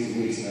weeks and weeks and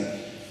weeks. And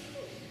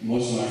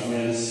most of my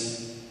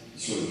friends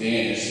sort of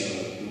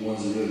vanished. The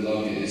ones that really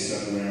loved me, they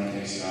stuck around.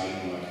 Thanks God,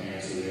 my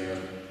parents were there.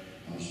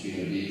 I was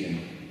being a beacon.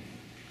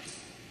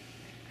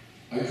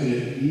 I could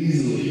have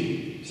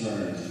easily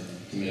turned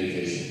to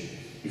medication.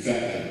 In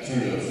fact, I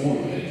turned to a form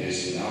of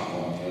medication with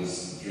alcohol. I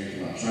was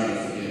drinking, I'm trying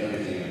to forget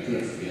everything. I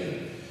couldn't forget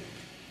it.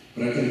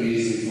 But I could have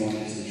easily fallen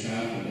into the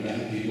trap. And I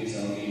had people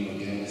telling me,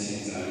 get on this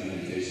anxiety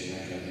medication,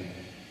 that kind of thing.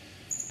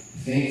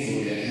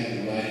 Thankfully, I had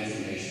the right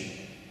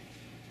information.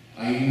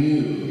 I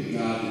knew that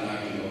God did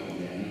not give up on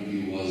me. I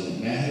knew He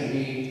wasn't mad at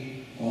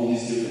me. All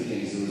these different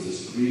things. There was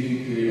this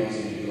grieving period I was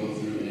going to go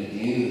through. And at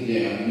the end of the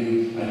day, I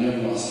knew I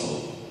never lost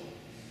hope.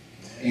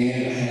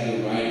 And I had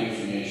the right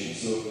information.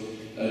 So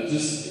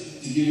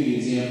just to give you an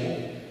example,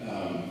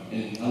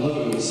 and I love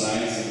it when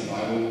science and the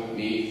Bible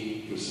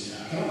meet, which is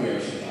kind of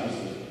rare sometimes,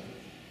 but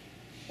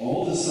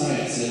all the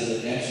science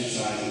says that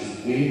exercise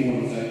is way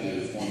more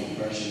effective on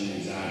depression and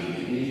anxiety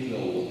than any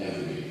pill will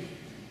ever be.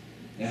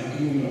 Now, how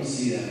come we don't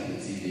see that on the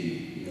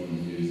TV, in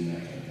the news and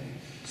that kind of thing?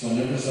 So I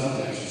never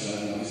stopped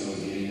exercising. Obviously, I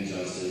was getting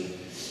adjusted,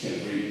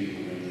 kept great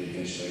people, and then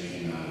eventually I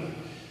came out of it.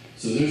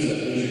 So there's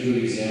a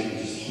good example,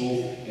 just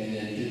hope and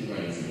then get the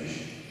right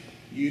information.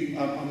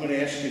 I'm going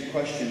to ask you a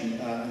question.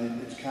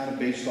 It's kind of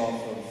based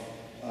off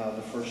of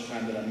the first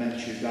time that I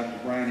met you. Dr.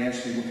 Brian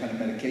asked me what kind of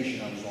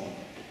medication I was on.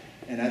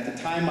 And at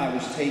the time I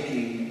was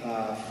taking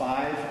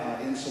 5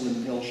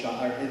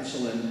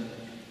 insulin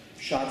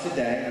shots a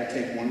day. I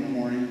take one in the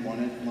morning,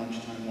 one at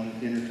lunchtime, one at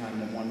dinner time,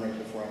 and then one right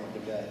before I went to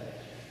bed.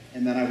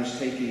 And then I was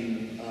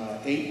taking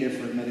 8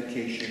 different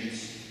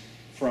medications,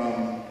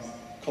 from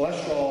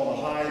cholesterol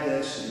to high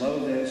this, and low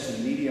this,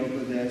 and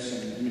mediocre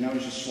this. And I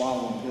was just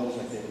swallowing pills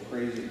like they were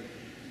crazy.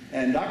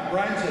 And Dr.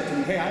 Brian said to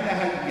me, hey, I know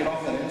how you can get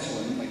off that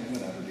insulin. I'm like,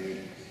 whatever,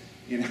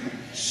 dude.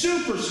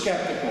 Super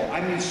skeptical.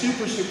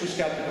 Super, super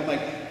skeptical. I'm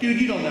like, dude,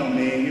 you don't know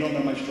me. You don't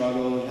know my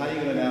struggles. How are you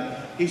going to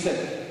know? He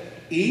said,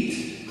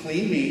 eat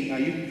clean meat. Now,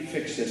 you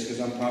fix this because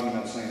I'm probably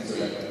not saying this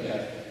correctly.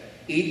 Okay.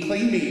 Eat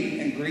clean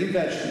meat and green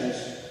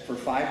vegetables for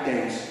 5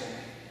 days.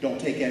 Don't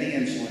take any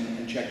insulin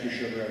and check your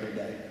sugar every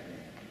day.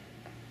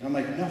 And I'm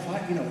like, no,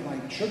 if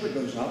my sugar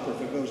goes up or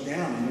if it goes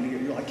down, I'm going to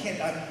get real. I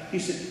can't. He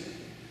said,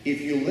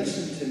 if you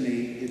listen to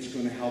me, it's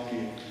going to help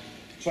you.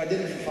 So I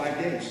did it for 5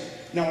 days.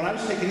 Now, when I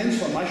was taking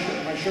insulin,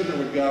 my sugar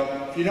would go.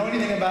 If you know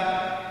anything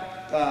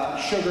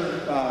about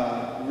sugar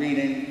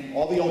reading,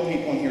 all the old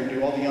people in here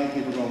do. All the young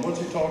people going,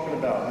 what's he talking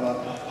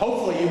about?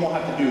 Hopefully, you won't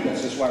have to do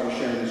this. That's why we're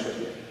sharing this with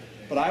you.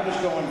 But I was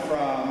going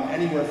from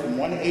anywhere from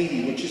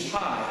 180, which is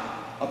high,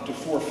 up to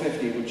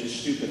 450, which is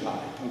stupid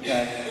high.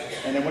 Okay,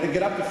 and then when it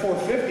get up to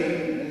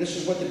 450, and this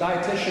is what the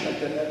dietitian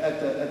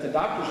at the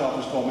doctor's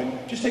office told me,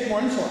 just take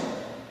more insulin.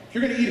 If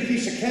you're going to eat a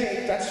piece of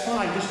cake, that's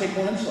fine. Just take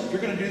more insulin. If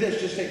you're going to do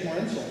this, just take more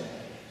insulin.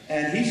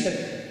 And he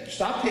said,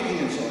 stop taking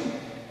insulin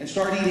and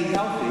start eating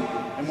healthy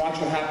and watch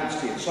what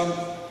happens to you. So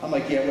I'm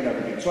like, yeah, whatever,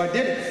 dude. So I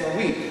did it for a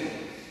week.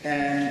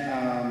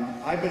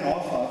 And I've been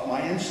off of my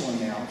insulin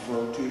now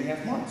for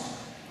 2.5 months.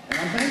 And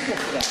I'm thankful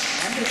for that.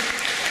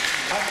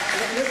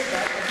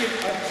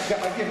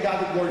 I give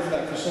God the glory for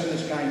that, for sending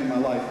this guy into my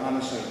life,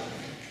 honestly.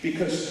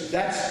 Because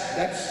that's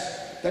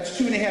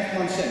 2.5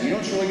 months in. You know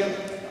what's really good?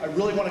 I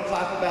really want to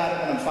clap about it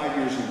when I'm 5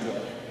 years into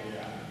it.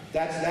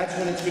 That's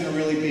when it's going to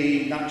really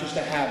be not just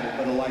a habit,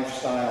 but a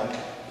lifestyle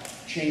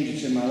change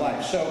that's in my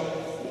life. So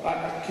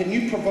can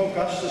you provoke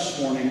us this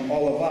morning,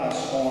 all of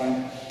us,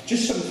 on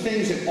just some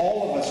things that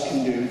all of us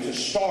can do to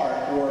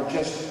start or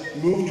just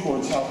move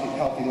towards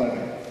healthy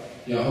living?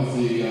 Yeah,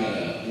 hopefully you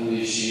got one of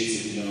these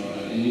sheets, if you know,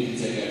 and you can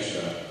take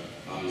extra,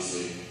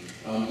 obviously.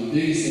 The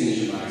biggest thing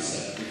is your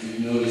mindset. If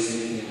you've noticed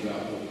anything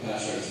about what the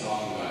pastor is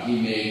talking about,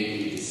 he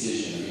made a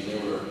decision. I mean,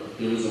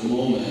 there was a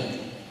moment,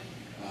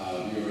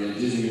 we were in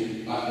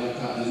Disney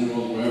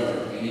World,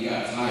 wherever, and he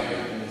got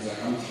tired, and he was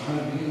like, I'm tired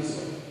of being this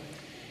way.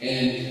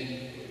 And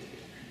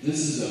this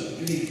is a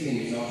big thing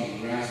if y'all can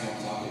grasp what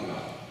I'm talking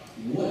about.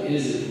 What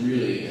is it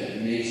really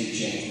that makes you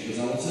change? Because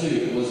I will tell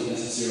you, it wasn't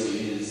necessarily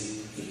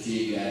his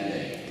fatigue that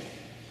day.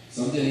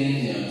 Something in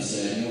him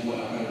said, you know what,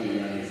 I've got to be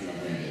around here for my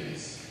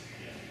grandbabies.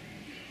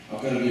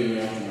 I've got to be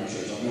around for my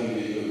church. I've got to be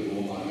a good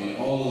role model. I mean,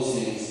 all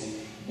those things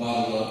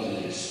bottled up and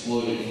then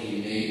exploded, and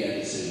he made that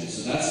decision.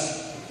 So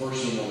that's the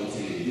first thing I would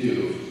tell you to do,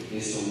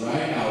 is to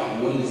write out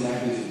what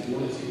exactly is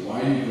important to you. Why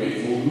are you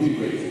grateful? Who are you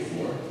grateful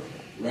for?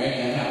 Write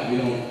that out.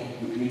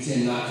 We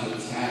tend not to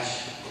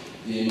attach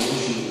the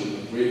emotion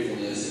of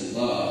gratefulness and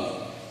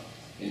love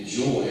and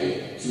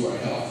joy to our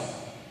health.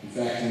 In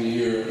fact, when you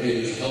hear,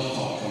 hey, there's a health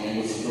talk coming,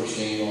 what's the first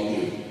thing you all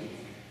do?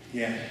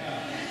 Yeah.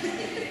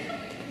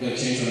 Got to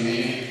change my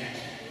name?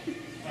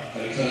 Got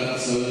to cut out the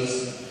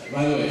sodas?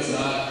 By the way, it's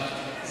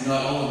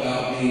not all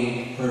about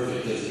being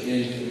perfect.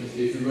 If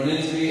you run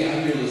into me,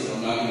 I'm here, listen,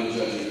 I'm not going to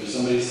judge you. If there's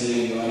somebody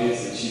sitting in the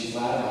audience and she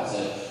flat out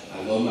said,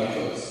 I love my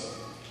Cokes.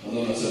 I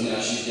love my, so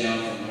now she's down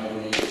from however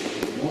many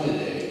one a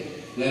day.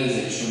 That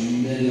is a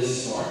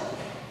tremendous start.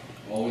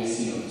 Always,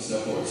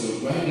 step forward. So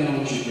write down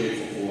what you're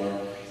grateful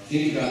for.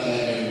 Think about that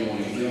every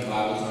morning. If you have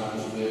Bible time,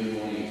 every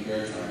morning in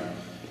prayer time.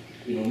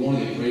 One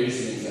of the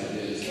greatest things I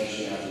did,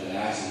 especially after that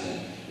accident,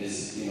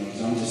 is,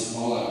 because I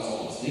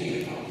was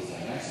thinking about was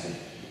that accident.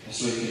 I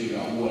started thinking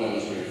about what I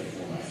was grateful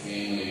for, my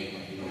family,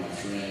 my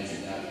friends,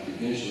 and that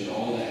eventually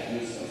all that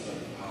good stuff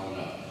started piling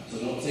up. So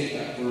don't take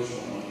that first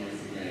one on here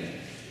for granted.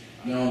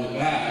 Now on the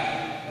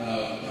back,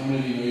 how many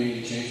of you know you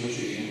need to change what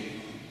you're eating?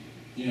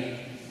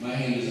 My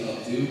hand is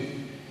up too.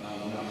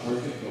 We're not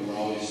perfect, but we're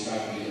always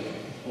striving to get up.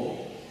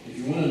 Oh, if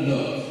you want to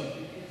know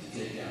to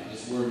take down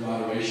this word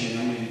moderation,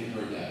 how many of you have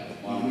heard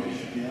that?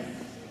 Moderation. Yeah.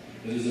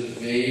 That is a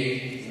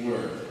vague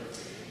word.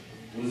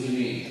 What does it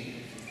mean?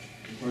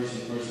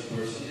 Person.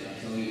 And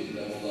I'm telling you, the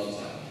devil loves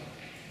that one.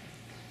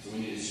 So we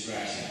need to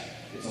scratch that.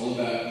 It's all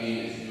about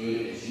being as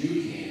good as you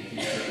can if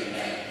you're taking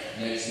that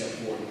next step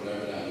forward,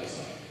 whatever that looks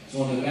like.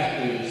 So on the back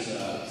there's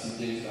some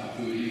things about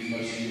food. Eat as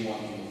much as you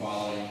want from the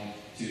following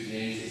two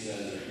things. It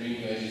says there are green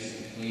veggies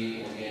and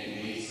clean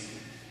organic meats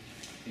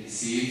and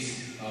seeds.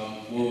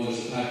 Well,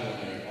 there's a type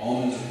on there.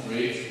 Almonds are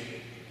great.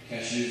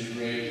 Cashews are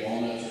great.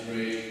 Walnuts are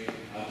great.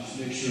 Just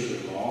make sure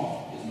they're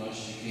raw as much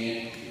as you can.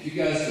 If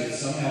you guys could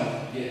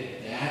somehow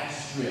get that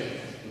strict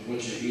with what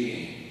you're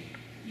eating,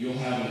 you'll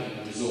have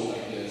a result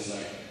like this,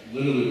 like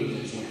literally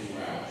within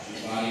 24 hours.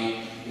 Your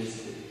body is,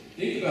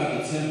 think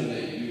about the temple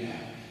that you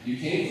have. You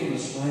came from a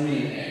sperm and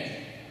an egg.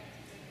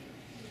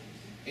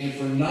 And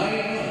for 9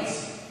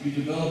 months, you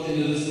developed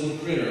into this little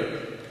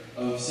critter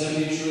of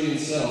 70 trillion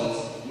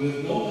cells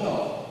with no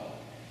help.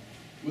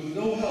 With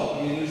no help.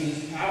 I mean, there's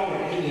this power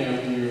in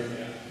there when you're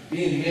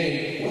being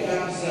made. What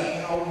happens to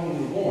that power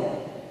when you're born?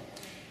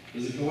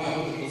 Does it go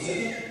out with the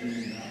placenta?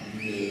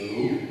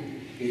 No.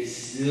 It's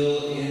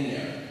still in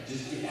there.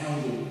 Just get out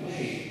of the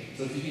way.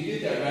 So if you can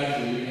get that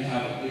radical, you're going to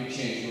have a big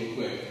change real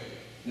quick.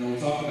 Now, we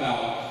talk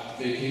about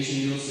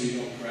vacation meals so you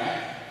don't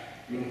crack.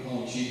 We don't call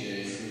them cheat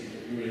days.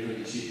 You ready for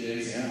the cheat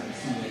days? Yeah.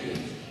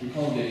 We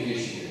call them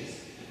vacation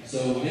days. So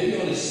maybe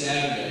on a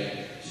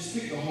Saturday, just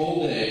pick the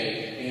whole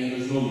day and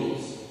there's no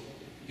rules.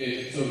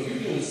 Okay, so if you're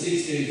doing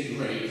 6 days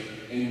great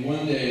and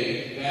 1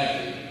 day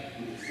badly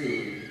with the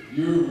food,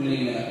 you're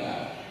winning that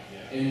battle.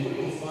 And what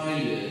you'll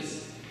find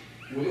is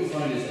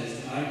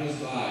as time goes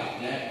by,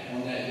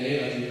 on that day,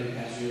 like you heard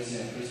Pastor Ed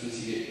say on Christmas,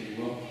 you get pretty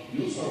well,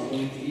 you'll start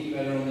wanting to eat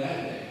better on that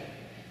day.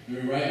 I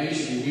mean, right,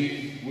 basically,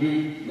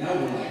 now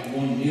we're like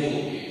 1 meal a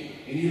week.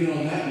 And even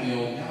on that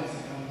meal, now it's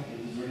like, I don't have to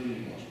dessert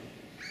anymore.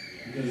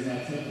 Because my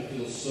temple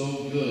feels so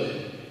good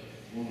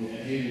when we're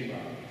behaving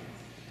properly.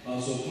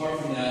 So apart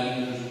from that,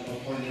 and there's a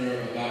part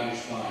there about your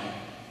spine.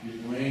 Your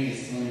brain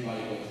is telling your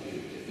body what to do.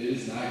 If it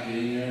is not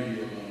getting there,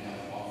 you are going to have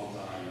an awful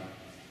time.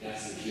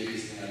 That's the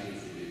biggest thing I do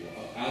for people.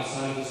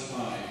 Outside of the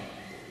spine,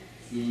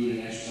 food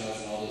and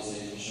exercise and all those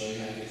things will show you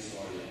how to get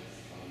started.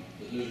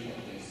 But there's one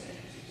thing to say.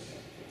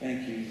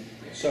 Thank you.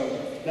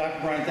 So,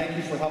 Dr. Brian, thank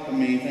you for helping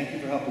me. Thank you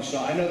for helping. So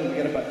I know that we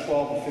got about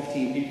 12 to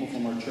 15 people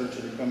from our church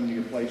that are coming to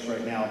your place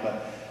right now.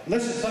 But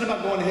listen, it's not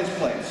about going to his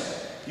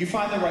place. You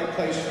find the right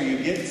place for you.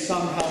 Get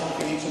some help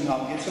if you need some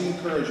help. Get some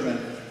encouragement.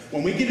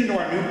 When we get into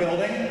our new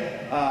building,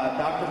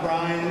 Dr.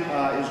 Brian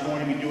is going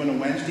to be doing a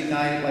Wednesday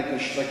night, like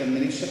a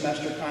mini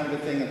semester kind of a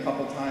thing, a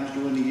couple times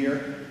during the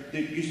year.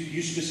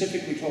 You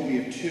specifically told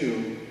me of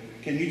 2.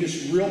 Can you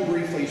just real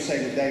briefly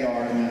say what they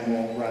are, and then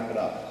we'll wrap it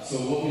up? So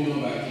what we know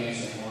about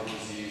cancer, heart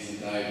disease,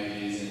 and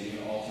diabetes, and even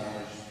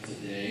Alzheimer's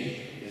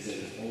today is that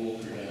it's all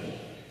preventable.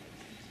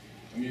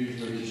 I mean, you've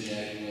heard the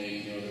genetic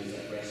link, there's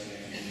that breast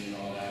cancer and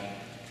all that.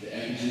 The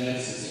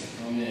epigeneticists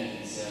have come in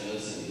and said,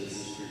 listen,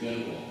 this is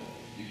preventable.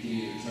 You can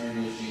either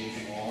turn those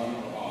genes on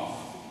or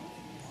off.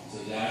 So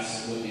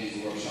that's what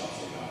these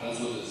workshops are about. That's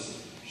what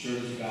this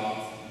shirt is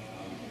about.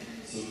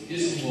 So get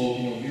some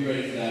hope, be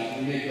ready for that.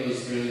 We make those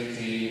fairly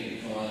entertaining and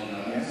fun, and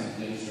I'll have some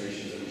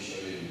demonstrations that we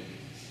show you.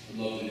 I'd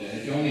love to do that.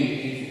 If you need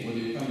anything, whether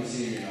you come and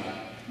see me or not,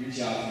 reach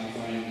out to me,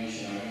 find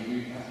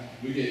me,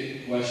 we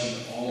get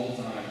questions all the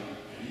time.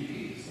 How do you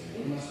eat this thing?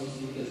 What am I supposed to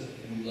do with this?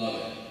 And we love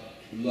it.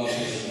 We love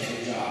this. It's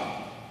another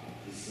job.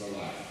 This is our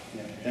life.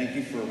 Yeah. Thank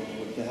you for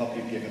the help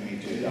you've given me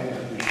too. I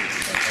appreciate it.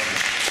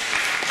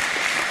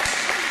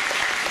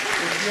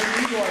 If you're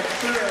new to our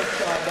church,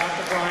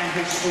 Dr. Brian,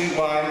 his sweet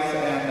wife,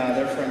 and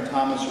their friend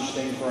Thomas are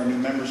staying for our new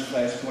members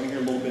class. If you want to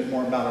hear a little bit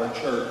more about our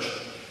church,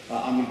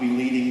 I'm going to be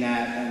leading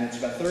that, and it's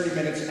about 30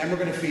 minutes, and we're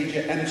going to feed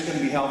you, and it's going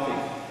to be healthy.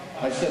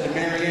 I said to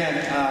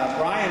Marianne,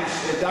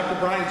 Dr.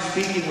 Brian's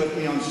speaking with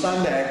me on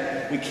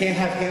Sunday. We can't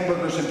have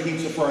hamburgers and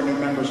pizza for our new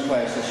members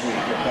class this week,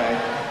 okay?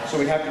 So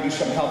we have to do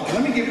something healthy.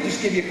 Let me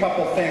just give you a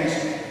couple of things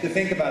to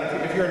think about.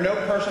 If you're a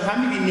note person, how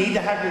many of you need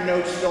to have your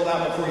notes filled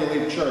out before you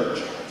leave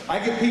church? I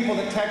get people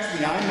that text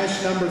me, I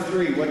missed number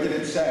 3. What did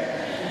it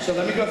say? So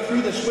let me go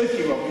through this with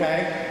you,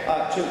 okay?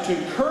 To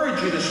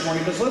encourage you this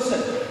morning, because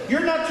listen, you're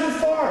not too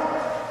far.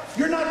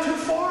 You're not too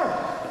far.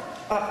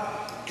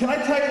 Can I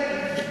tell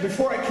you,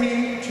 before I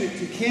came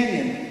to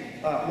Canyon,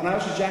 when I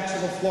was in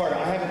Jacksonville, Florida,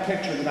 I have a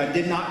picture that I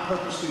did not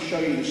purposely show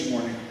you this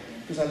morning,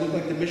 because I look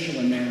like the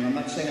Michelin Man, and I'm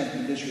not saying that to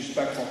be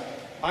disrespectful.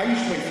 I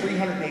used to weigh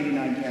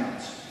 389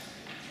 pounds.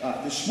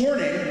 This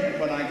morning,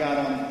 when I got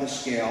on the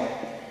scale,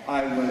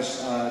 I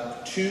was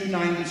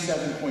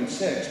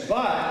 297.6,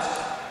 but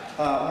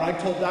when I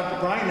told Dr.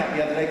 Brian that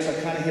the other day, because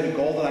I kind of hit a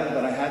goal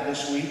that I had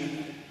this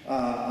week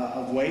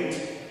of weight,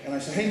 and I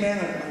said, hey man,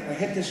 I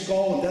hit this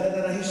goal, and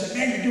da-da-da-da. He said,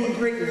 man, you're doing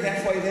great, you're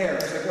halfway there.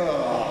 I was like,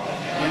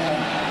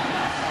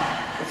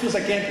 It feels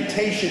like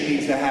amputation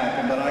needs to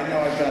happen, but I know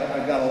I've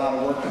got a lot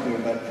of work to do.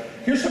 But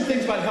here's some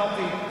things about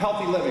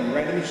healthy living,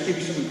 right? Let me just give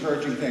you some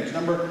encouraging things.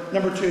 Number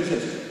 2 is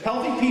this.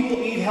 Healthy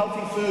people eat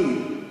healthy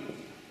food.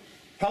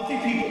 Healthy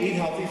people eat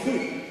healthy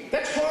food.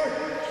 That's hard,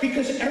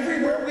 because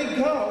everywhere we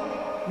go,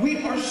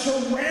 we are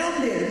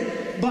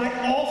surrounded by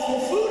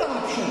awful food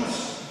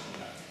options.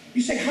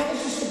 You say, how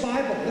is this the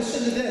Bible?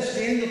 Listen to this,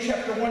 Daniel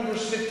chapter 1,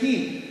 verse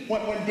 15.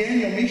 When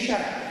Daniel,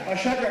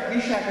 Shadrach,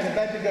 Meshach, and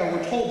Abednego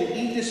were told to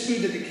eat this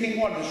food that the king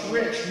wanted, this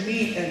rich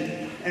meat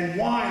and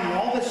wine and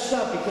all this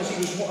stuff, because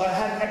he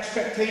had an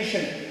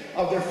expectation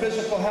of their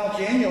physical health.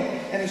 Daniel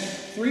and his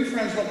 3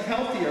 friends looked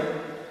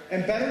healthier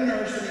and better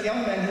nourished than the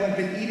young men who had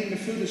been eating the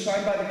food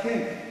assigned by the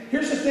king.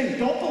 Here's the thing,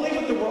 don't believe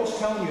what the world's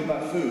telling you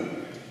about food.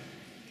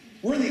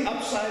 We're in the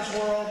upsize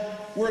world.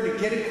 We're in the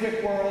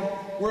get-it-quick world.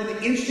 We're in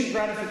the instant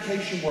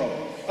gratification world.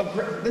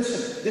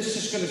 Listen, this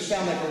is going to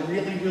sound like a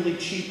really, really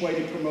cheap way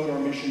to promote our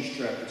missions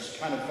trip. It's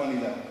kind of funny,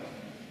 though.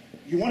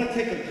 You want to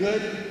take a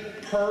good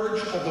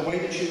purge of the way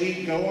that you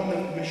eat, go on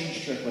the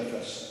missions trip with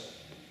us.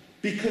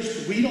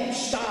 Because we don't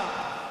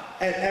stop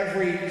at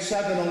every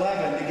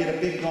 7-Eleven to get a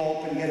big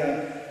gulp and get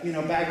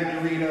a bag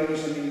of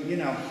Doritos.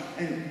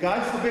 And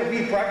God forbid, we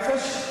eat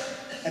breakfast,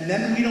 and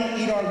then we don't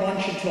eat our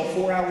lunch until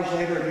 4 hours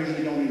later, and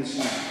usually don't eat a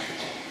snack.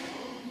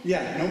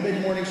 Yeah, no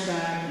mid-morning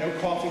snack, no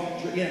coffee,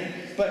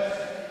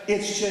 but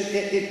it's just,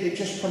 it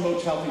just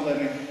promotes healthy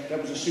living. That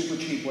was a super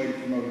cheap way to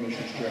promote a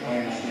missions trip, I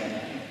understand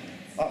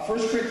that.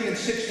 1 Corinthians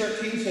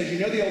 6:13 says, you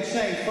know the old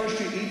saying, first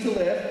you eat to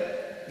live,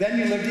 then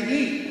you live to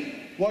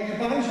eat. Well, your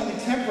body's only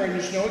temporary, and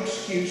there's no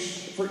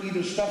excuse for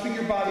either stuffing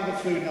your body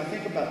with food, now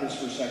think about this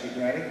for a second,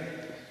 Grady,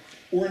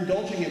 or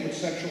indulging it with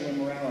sexual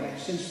immorality.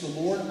 Since the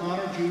Lord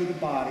honored you with the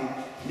body,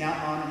 now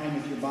honor him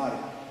with your body.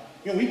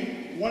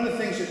 One of the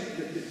things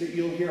that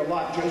you'll hear a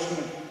lot, Joe's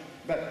going to,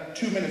 about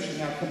 2 minutes from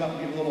now, come up and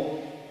give a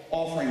little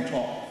offering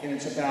talk, and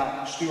it's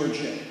about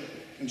stewardship.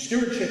 And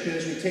stewardship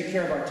is we take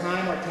care of our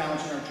time, our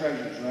talents, and our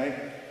treasures, right?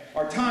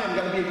 Our time, we've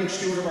got to be a good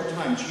steward of our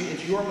time.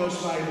 It's your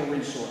most valuable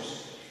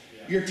resource.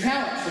 Your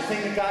talents, the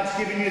thing that God's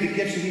given you, the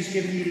gifts that he's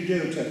given you to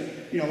do,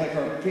 like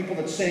our people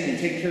that sing and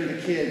take care of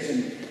the kids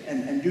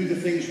and do the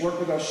things, work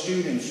with our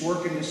students,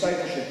 work in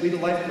discipleship, lead a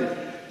life group.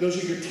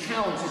 Those are your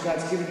talents that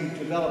God's given you to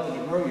develop and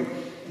to grow you.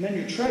 And then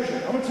your treasure.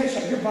 I'm going to tell you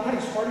something. Your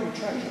body's part of your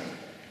treasure.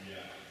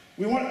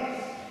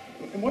 Yeah.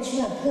 And what's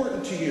more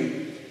important to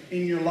you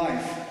in your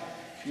life?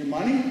 Your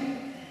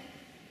money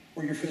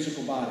or your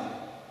physical body?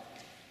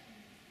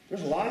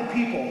 There's a lot of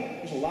people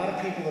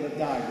that have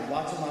died with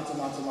lots and lots and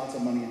lots and lots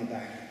of money in the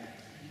bank.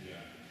 Yeah.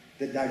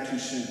 That died too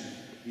soon,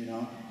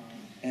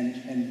 And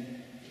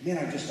man,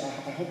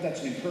 I hope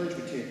that's an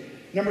encouragement to you.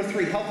 Number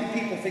 3, healthy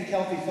people think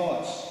healthy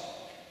thoughts.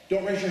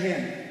 Don't raise your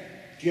hand.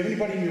 Do you have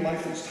anybody in your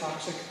life that's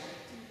toxic?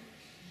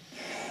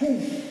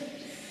 Whew.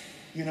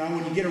 You know,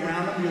 when you get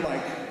around them, you're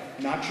like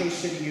Nacho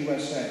City,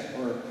 USA,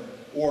 or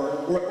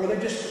they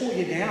just pull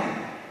you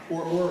down,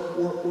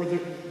 or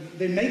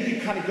they make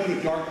you kind of go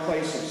to dark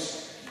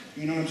places.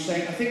 You know what I'm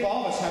saying? I think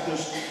all of us have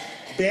those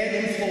bad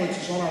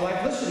influences on our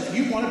life. Listen, if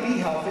you want to be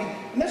healthy,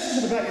 and this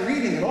isn't about your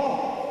eating at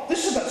all.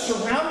 This is about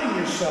surrounding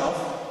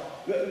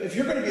yourself. If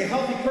you're going to be a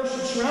healthy person,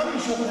 surround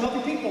yourself with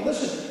healthy people.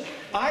 Listen,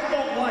 I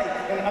don't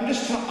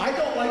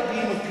like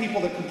being with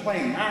people that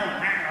complain.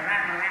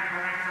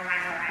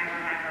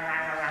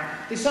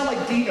 They sound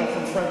like Dino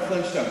from Fred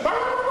Flintstone.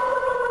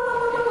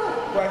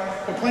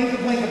 Right? Complain.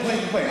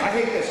 I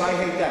hate this, I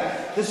hate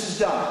that. This is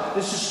dumb.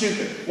 This is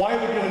stupid. Why are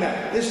we doing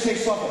that? This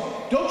tastes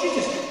awful. Don't you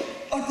just,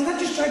 did that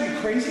just drive you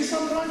crazy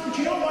sometimes? But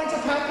you know what winds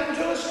up happening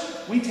to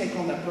us? We take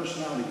on that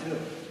personality too.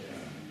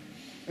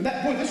 And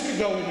that, boy,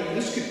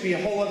 this could be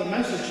a whole other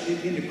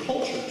message into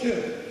culture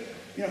too.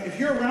 You know, if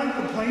you're around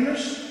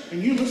complainers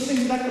and you listening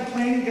to that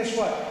complaining, guess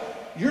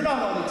what? You're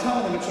not only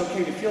telling them it's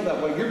okay to feel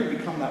that way, you're going to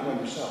become that way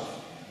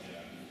yourself.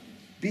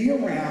 Be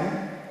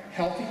around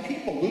healthy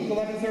people. Luke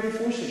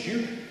 11:34 says,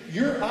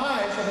 your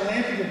eyes are the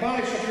lamp of your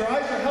body. So if your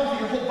eyes are healthy,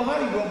 your whole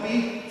body will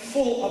be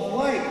full of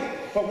light.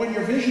 But when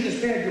your vision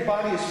is bad, your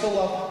body is full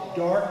of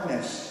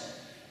darkness.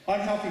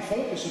 Unhealthy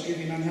focus will give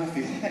you an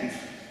unhealthy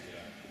life.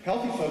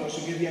 Healthy focus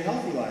will give you a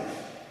healthy life.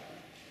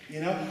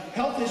 You know,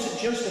 health isn't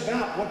just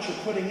about what you're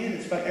putting in.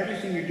 It's about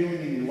everything you're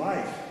doing in your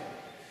life.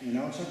 You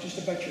know, it's not just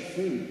about your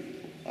food.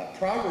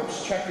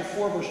 Proverbs chapter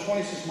 4, verse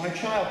 20 says, my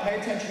child, pay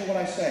attention to what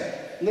I say.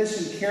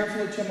 Listen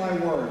carefully to my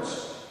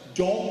words.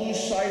 Don't lose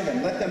sight of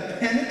them. Let them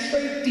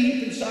penetrate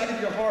deep inside of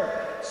your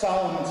heart,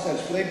 Solomon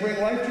says, for they bring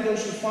life to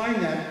those who find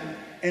them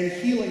and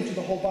healing to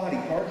the whole body.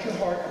 Guard your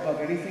heart above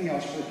anything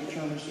else, for it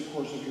determines the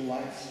course of your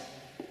life.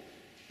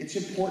 It's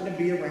important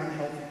to be around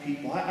healthy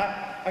people.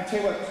 I tell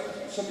you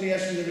what, somebody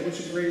asked me,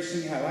 what's the greatest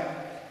thing you have?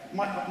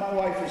 My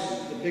wife is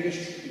the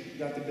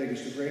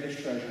greatest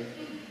treasure.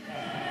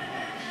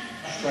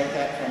 Strike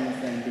that from the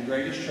thing. The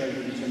greatest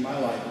treasure that's in my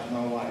life is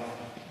my wife.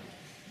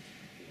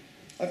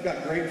 I've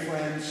got great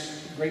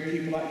friends, great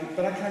people,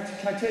 but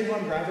can I tell you who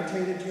I'm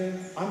gravitated to?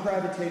 I'm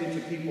gravitated to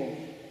people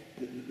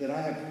that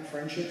I have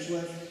friendships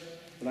with,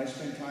 that I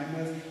spend time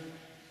with.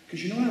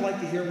 Because you know what I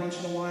like to hear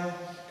once in a while?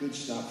 Good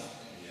stuff.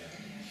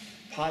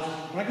 Positive.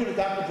 When I go to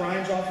Dr.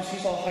 Brian's office,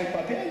 he's all hyped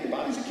up. Yeah, your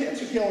body's a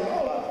cancer killer.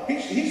 Oh,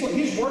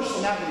 he's worse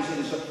than that when he's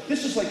in this.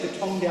 This is like the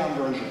toned down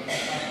version.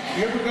 If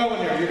you ever go in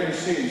there, you're going to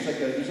see he's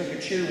like a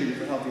cheerleader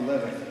for healthy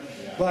living.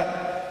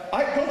 But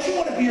don't you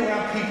want to be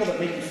around people that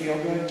make you feel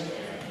good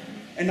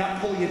and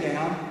not pull you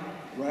down,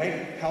 right?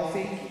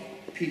 Healthy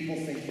people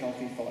think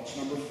healthy thoughts.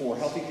 Number 4,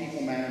 healthy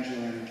people manage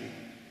their energy.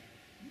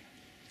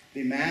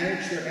 They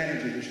manage their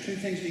energy. There's 2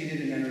 things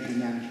needed in energy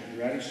management. You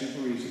ready?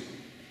 Super easy.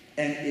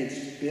 And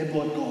it's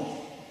biblical.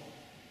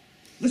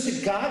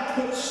 Listen, God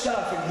put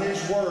stuff in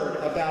His Word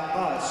about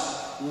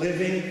us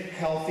living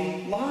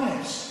healthy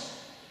lives.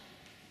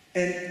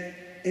 And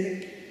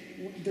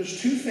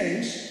there's 2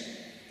 things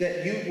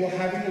that you will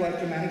have in your life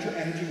to manage your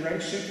energy. Ready?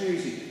 Super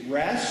easy.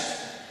 Rest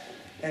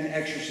and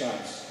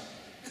exercise.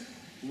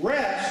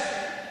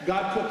 Rest,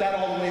 God put that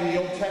all the way in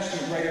the Old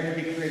Testament right after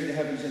He created the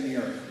heavens and the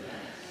earth.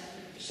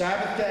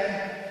 Sabbath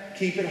day,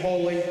 keep it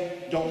holy,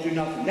 don't do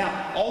nothing.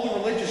 Now, all the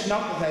religious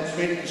knuckleheads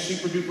made it a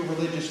super duper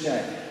religious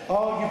day.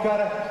 Oh,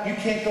 you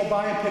can't go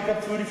by and pick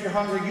up food if you're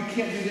hungry. You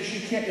can't do this,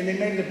 you can't. And they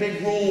made it a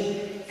big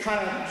rule, kind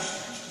of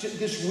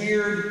this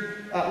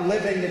weird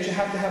living that you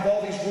have to have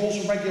all these rules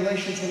and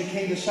regulations when it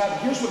came to Sabbath.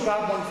 Here's what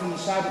God wanted from the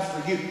Sabbath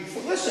for you.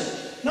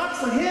 Listen, not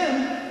for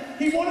Him.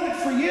 He wanted it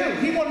for you.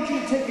 He wanted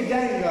you to take a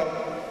day and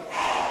go,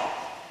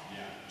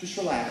 just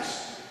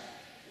relax.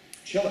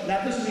 Chill it. Now,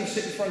 it doesn't mean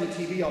sit in front of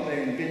the TV all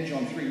day and binge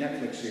on 3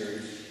 Netflix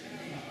series.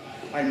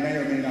 I may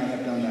or may not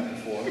have done that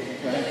before,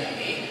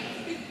 okay?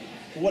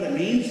 But what it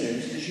means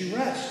is you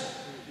rest.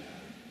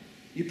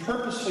 You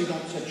purposely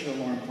don't set your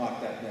alarm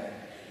clock that day.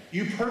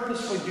 You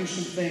purposely do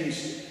some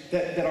things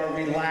that are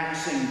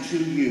relaxing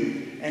to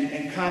you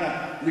and kind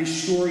of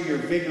restore your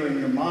vigor in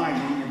your mind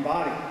and in your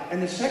body.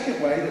 And the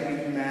second way that we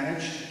can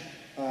manage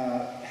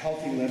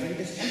healthy living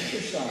is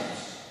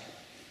exercise.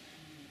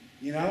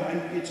 You know,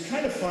 and it's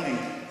kind of funny.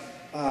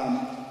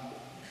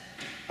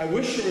 I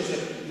wish there was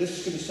this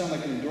is going to sound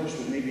like an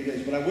endorsement, maybe it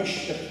is, but I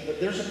wish that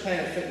there's a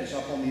Planet Fitness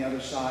up on the other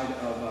side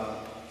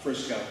of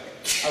Frisco.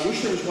 I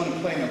wish there was one in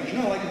Plano, because you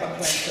know what I like about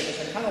Planet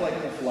Fitness? I kind of like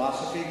the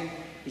philosophy,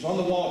 because on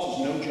the wall it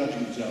says no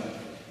judgment zone.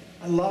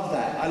 I love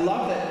that. I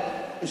love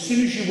that as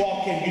soon as you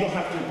walk in, you don't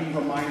have to be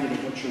reminded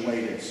of what your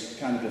weight is,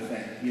 kind of a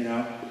thing, you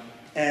know?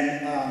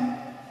 And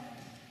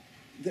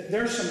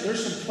there's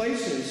some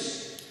places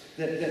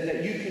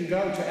that you can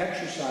go to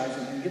exercise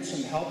and get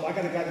some help. I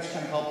got a guy that's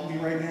kind of helping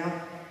me right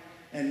now.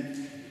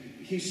 And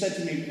he said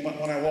to me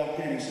when I walked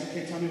in, he said,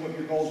 okay, tell me what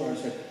your goals are. I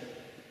said,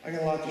 I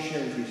got a lot to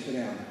share with you. Sit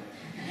down.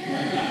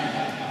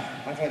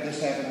 I've had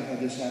this happen, I've had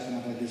this happen,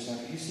 I've had this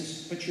happen. He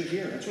says, but you're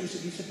here. That's what he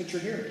said. He said, but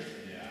you're here.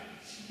 Yeah.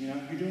 You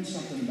know, you're doing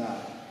something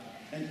about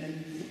it.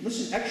 And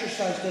listen,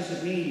 exercise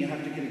doesn't mean you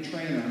have to get a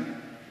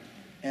trainer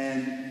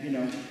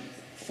and,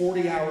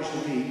 40 hours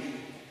a week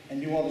and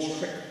do all this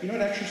crap. You know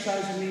what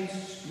exercising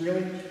means,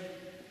 really?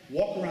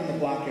 Walk around the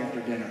block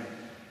after dinner,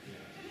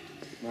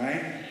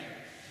 right?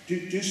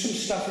 Do some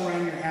stuff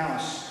around your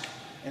house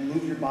and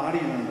move your body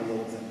around a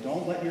little bit.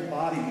 Don't let your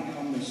body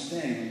become this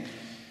thing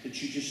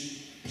that you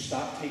just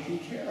stop taking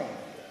care of.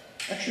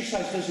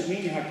 Exercise doesn't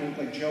mean you have to look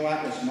like Joe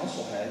Atlas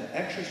Musclehead.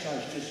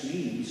 Exercise just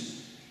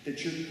means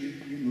that you're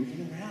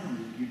moving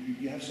around.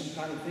 You have some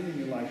kind of thing in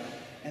your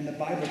life. And the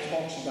Bible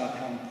talks about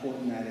how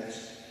important that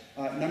is.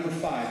 Number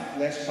 5,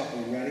 last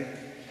couple, you ready?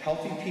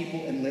 Healthy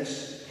people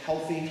enlist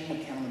healthy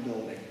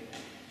accountability.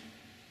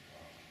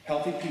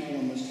 Healthy people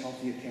enlist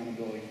healthy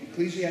accountability.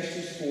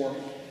 Ecclesiastes 4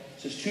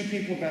 says 2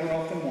 people are better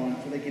off than one,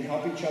 for they can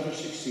help each other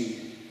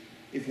succeed.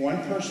 If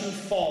one person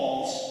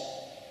falls,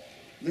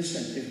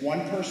 listen, if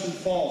one person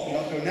falls, we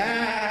don't go,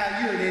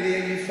 nah, you're an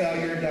idiot, you fell,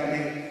 you're a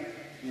dummy.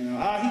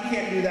 He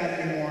can't do that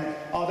anymore.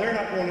 Oh, they're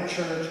not going to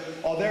church.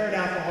 Oh, they're an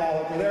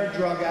alcoholic, or they're a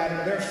drug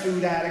addict, or they're a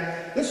food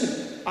addict.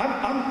 Listen,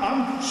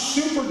 I'm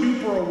super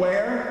duper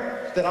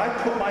aware that I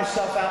put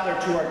myself out there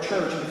to our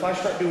church, and if I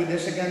start doing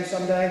this again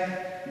someday,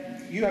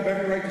 you have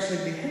every right to say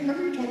to me, hey,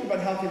 remember you talked about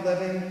healthy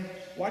living?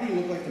 Why do you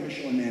look like the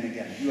Michelin Man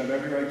again? You have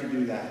every right to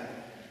do that,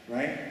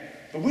 right?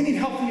 But we need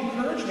healthy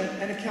encouragement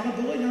and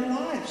accountability in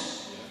our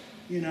lives.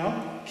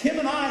 Kim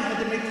and I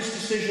had to make this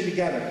decision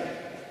together.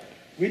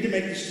 We had to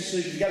make this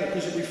decision together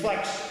because it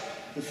reflects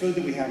the food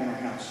that we have in our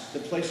house, the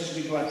places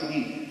we go out to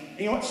eat. And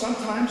you know what?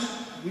 Sometimes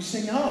we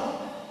say no.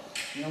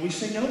 We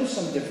say no to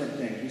some different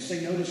things. We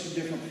say no to some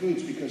different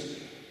foods because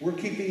we're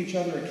keeping each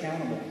other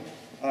accountable.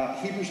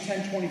 Hebrews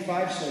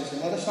 10:25 says,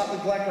 and let us not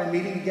neglect our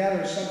meeting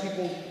together as some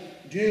people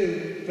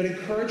do, but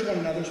encourage one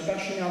another,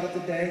 especially now that the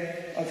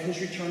day of his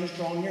return is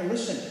drawing near.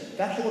 Listen,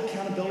 that whole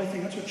accountability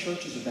thing, that's what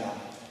church is about.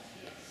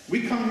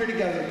 We come here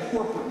together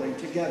corporately,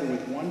 together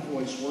with one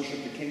voice,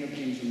 worship the King of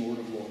Kings and Lord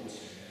of Lords.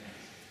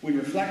 We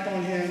reflect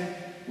on him.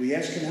 We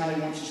ask him how he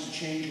wants us to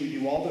change. We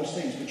do all those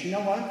things. But you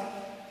know what?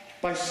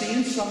 By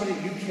seeing somebody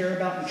that you care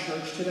about in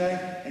church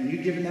today, and you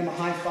giving them a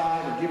high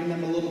five, or giving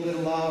them a little bit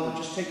of love, or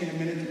just taking a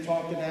minute to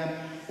talk to them,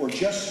 or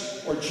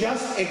just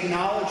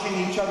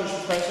acknowledging each other's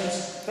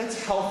presence,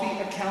 that's healthy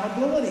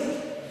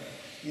accountability.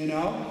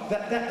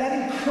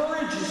 That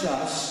encourages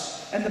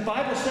us. And the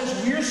Bible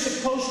says we're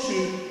supposed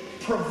to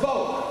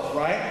provoke,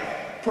 right?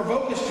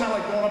 Provoke is kind of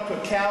like going up to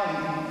a cow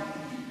and,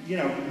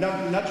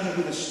 nudging it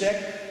with a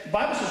stick. The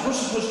Bible says we're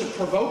supposed to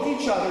provoke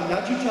each other,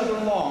 nudge each other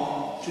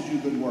along to do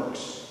good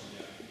works.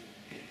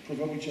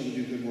 Provoke each other to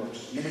do good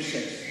works. Number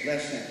 6,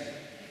 last thing.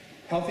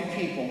 Healthy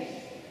people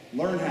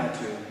learn how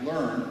to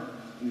learn,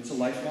 and it's a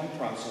lifelong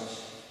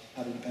process,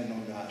 how to depend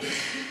on God.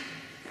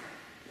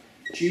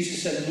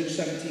 Jesus said in Luke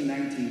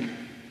 17:19,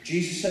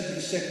 Jesus said to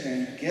the sick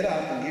man, get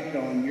up and get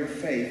going. Your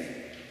faith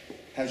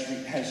has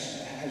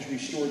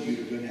restored you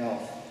to good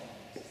health.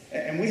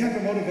 And we have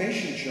a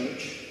motivation,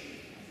 church.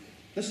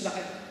 Listen,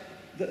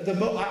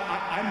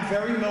 I'm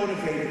very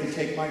motivated to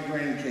take my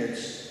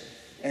grandkids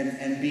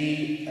and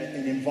be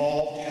an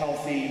involved,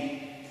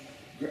 healthy.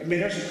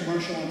 There's a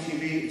commercial on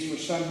TV. It's for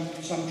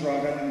some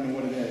drug. I don't even know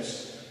what it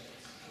is.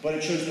 But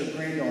it shows the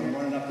granddaughter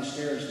running up the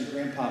stairs, and the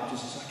grandpa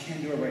just says, I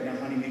can't do it right now,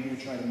 honey. Maybe we'll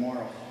try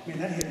tomorrow.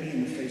 That hit me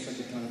in the face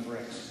like a ton of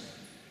bricks.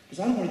 Because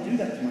I don't want to do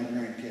that to my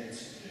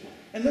grandkids.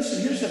 And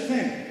listen, here's the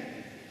thing.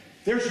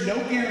 There's no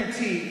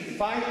guarantee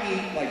if I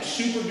eat like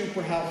super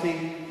duper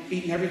healthy,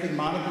 eating everything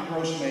Monica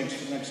Gross makes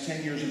for the next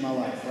 10 years of my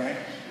life, right?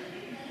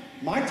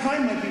 My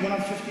time might be when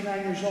I'm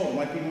 59 years old. It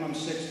might be when I'm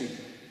 60.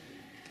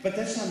 But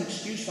that's not an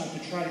excuse not to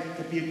try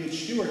to be a good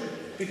steward.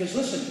 Because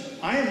listen,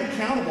 I am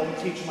accountable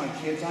to teach my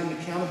kids. I'm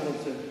accountable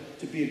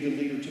to be a good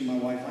leader to my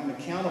wife. I'm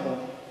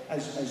accountable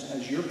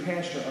as your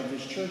pastor of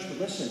this church. But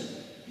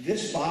listen,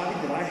 this body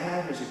that I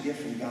have is a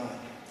gift from God.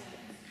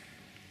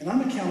 And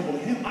I'm accountable to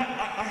him.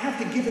 I have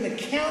to give an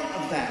account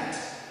of that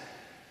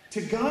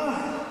to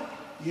God,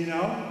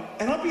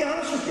 And I'll be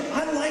honest with you,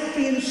 I like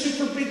being a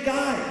super big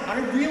guy. I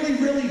really,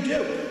 really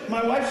do.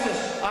 My wife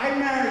says, I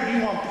married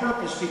you on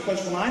purpose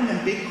because when I'm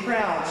in big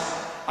crowds,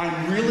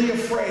 I'm really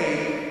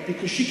afraid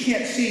because she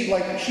can't see,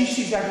 she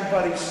sees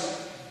everybody's,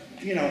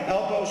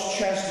 elbows,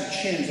 chest, and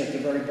chins at the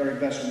very, very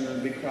best when you're in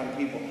a big crowd of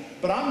people.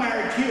 But I'm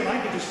married to you, and I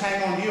can just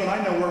hang on to you, and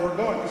I know where we're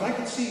going because I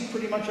can see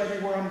pretty much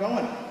everywhere I'm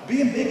going.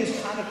 Being big is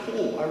kind of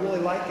cool. I really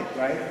like it,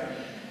 right?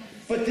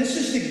 But this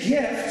is the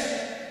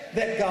gift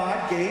that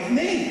God gave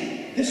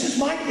me. This is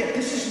my gift.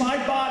 This is my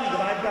body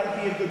that I've got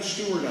to be a good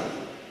steward of.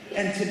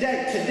 And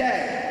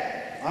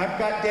today, I've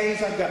got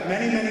days, I've got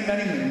many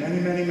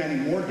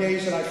more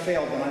days that I've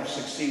failed than I've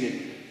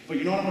succeeded. But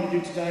you know what I'm going to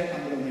do today?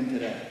 I'm going to win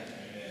today.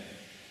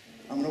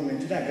 I'm going to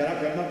win today. I got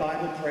up, read my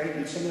Bible, prayed,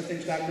 did some of the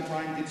things Dr.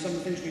 Brian did, some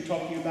of the things we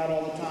talk to you about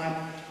all the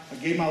time. I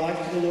gave my life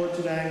to the Lord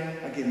today.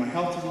 I gave my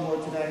health to the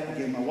Lord today. I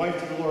gave my wife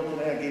to the Lord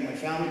today. I gave my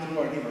family to the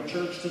Lord. I gave our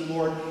church to the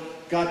Lord.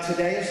 God,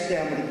 today is the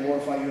day I'm going to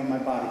glorify you in my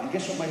body. And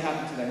guess what might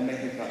happen today? I may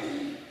hiccup.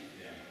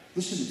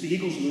 Listen, if the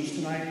Eagles lose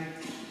tonight,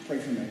 pray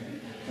for me.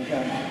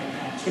 Okay?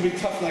 It's going to be a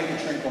tough night at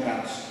Tranquil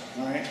House.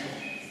 All right?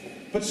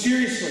 But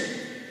seriously,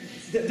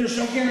 There's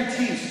no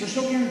guarantees. There's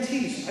no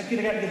guarantees. I could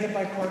have gotten hit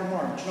by a car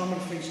tomorrow, but I'm going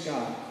to face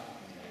God.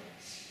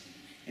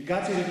 And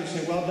God's either going to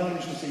say, well done, or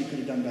he's going to say, you could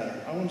have done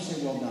better. I want to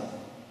say, well done.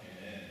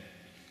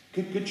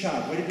 Good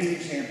job. Way to be an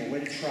example. Way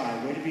to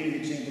try. Way to be an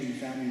example to your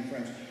family and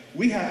friends.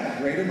 We have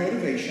a greater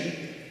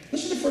motivation.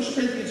 Listen to 1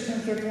 Corinthians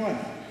 10:31.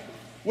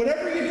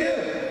 Whatever you do,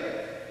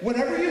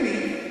 whatever you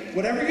eat,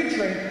 whatever you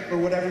drink, or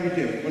whatever you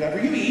do.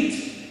 Whatever you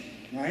eat,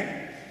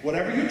 right?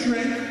 Whatever you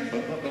drink,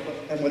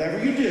 and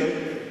whatever you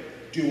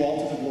do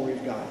all to the glory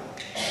of God.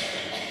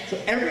 So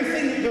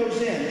everything that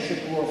goes in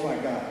should glorify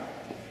God.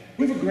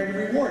 We have a greater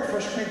reward.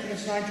 1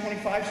 Corinthians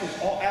 9:25 says,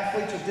 all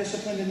athletes are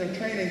disciplined in their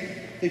training.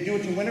 They do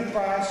it to win a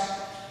prize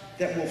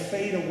that will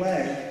fade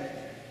away.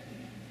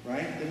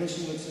 Right? Then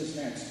listen to what it says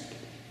next.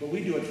 But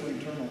we do it for an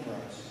eternal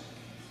prize.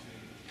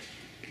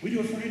 We do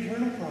it for an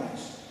eternal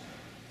prize.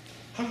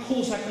 How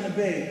cool is that going to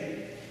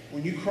be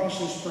when you cross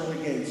those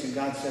pearly gates and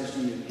God says to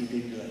you, you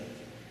did good.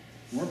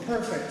 You weren't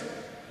perfect,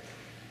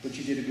 but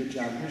you did a good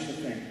job. Here's the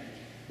thing.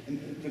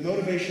 And the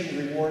motivation,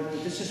 the reward,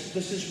 this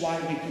is why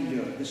we can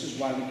do it. This is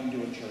why we can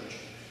do it, church.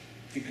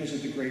 Because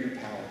of the greater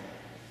power.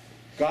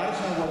 God is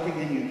now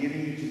working in you,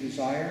 giving you the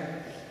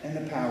desire and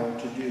the power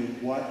to do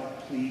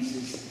what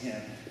pleases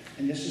him.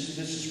 And this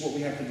is what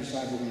we have to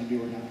decide we're going to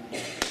do or not.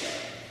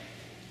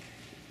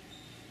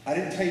 I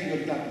didn't tell you to go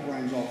to Dr.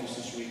 Brian's office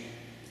this week.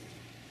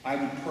 I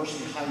would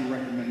personally highly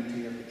recommend it to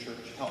you at the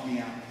church. Help me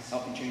out.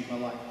 Help me change my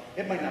life.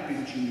 It might not be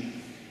what you need.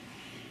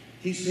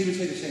 He would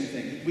say the same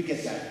thing. We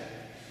get that.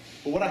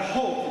 But what I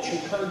hope that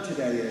you've heard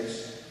today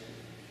is,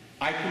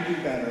 I can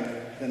do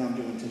better than I'm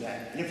doing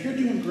today. And if you're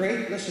doing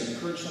great, listen,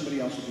 encourage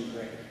somebody else to do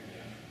great.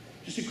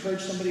 Just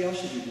encourage somebody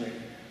else to do great.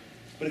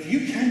 But if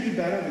you can do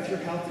better with your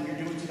health than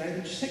you're doing today,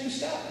 then just take a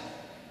step.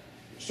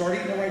 Start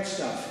eating the right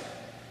stuff.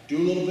 Do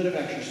a little bit of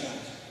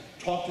exercise.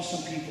 Talk to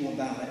some people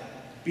about it.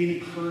 Be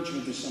an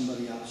encouragement to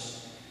somebody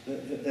else.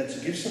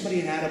 Give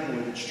somebody an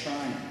attaboy that's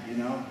trying, you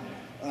know.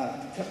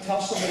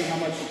 Tell somebody how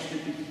much,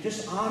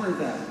 just honor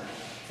them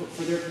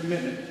for their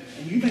commitment.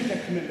 And you make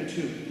that commitment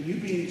too. And you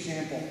be an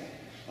example.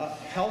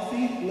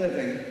 Healthy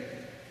living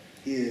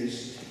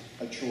is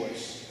a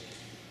choice.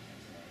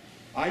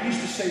 I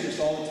used to say this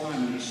all the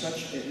time. It was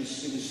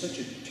such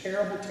a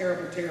terrible,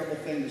 terrible, terrible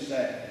thing to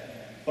say.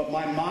 But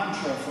my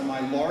mantra for my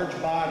large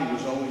body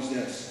was always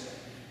this: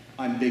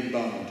 I'm big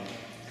boned.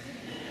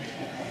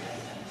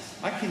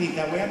 I can eat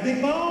that way. I'm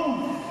big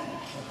boned.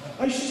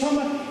 I used to tell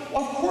my,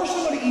 well, of course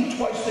I'm going to eat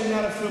twice the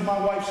amount of food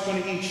my wife's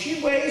going to eat.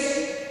 She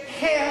weighs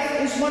half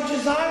as much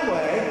as I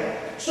weigh.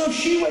 So if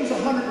she weighs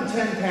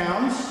 110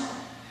 pounds,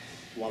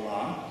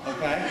 voila,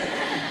 okay?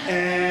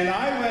 And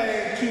I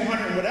weigh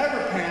 200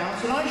 whatever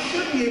pounds, and I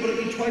should be able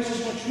to eat twice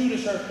as much food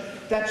as her.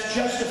 That's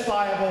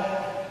justifiable.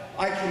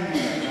 I can do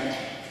that, right?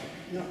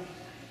 No.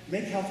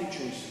 Make healthy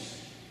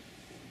choices.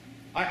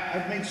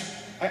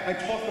 I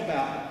talk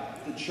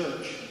about the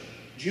church.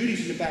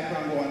 Judy's in the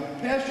background going,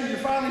 Pastor, you're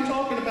finally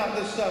talking about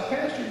this stuff.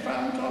 Pastor, you're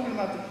finally talking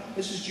about this.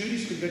 This is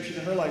Judy's conviction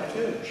in her life,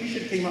 too. She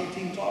should have came up and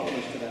team talk with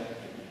us today.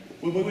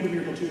 We wouldn't have been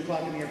here until 2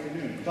 o'clock in the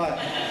afternoon. But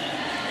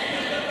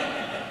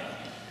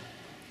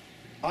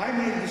I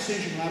made a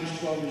decision when I was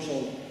 12 years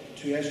old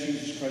to ask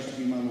Jesus Christ to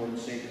be my Lord and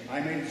Savior.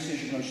 I made a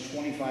decision when I was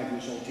 25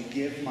 years old to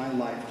give my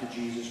life to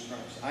Jesus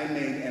Christ. I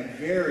made a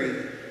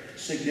very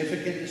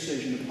significant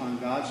decision upon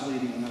God's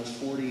leading when I was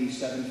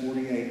 47,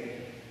 48,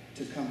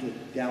 to come to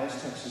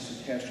Dallas, Texas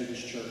and pastor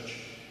this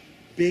church.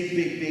 Big,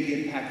 big,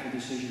 big impactful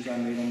decisions I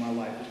made on my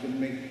life. It's going to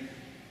make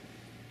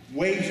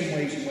waves and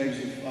waves and waves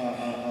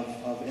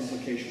of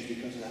implications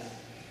because of that.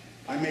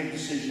 I made a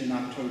decision in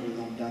October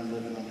that I'm done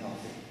living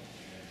unhealthy.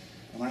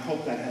 And I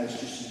hope that has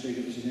just as big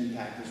of an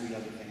impact as the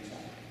other things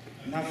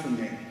have. Not for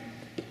me.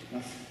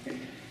 Not for me.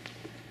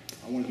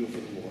 I want to do it for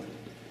the Lord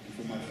and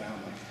for my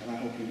family. And I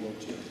hope you will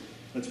too.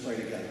 Let's pray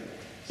together.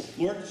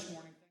 Lord, this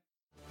morning.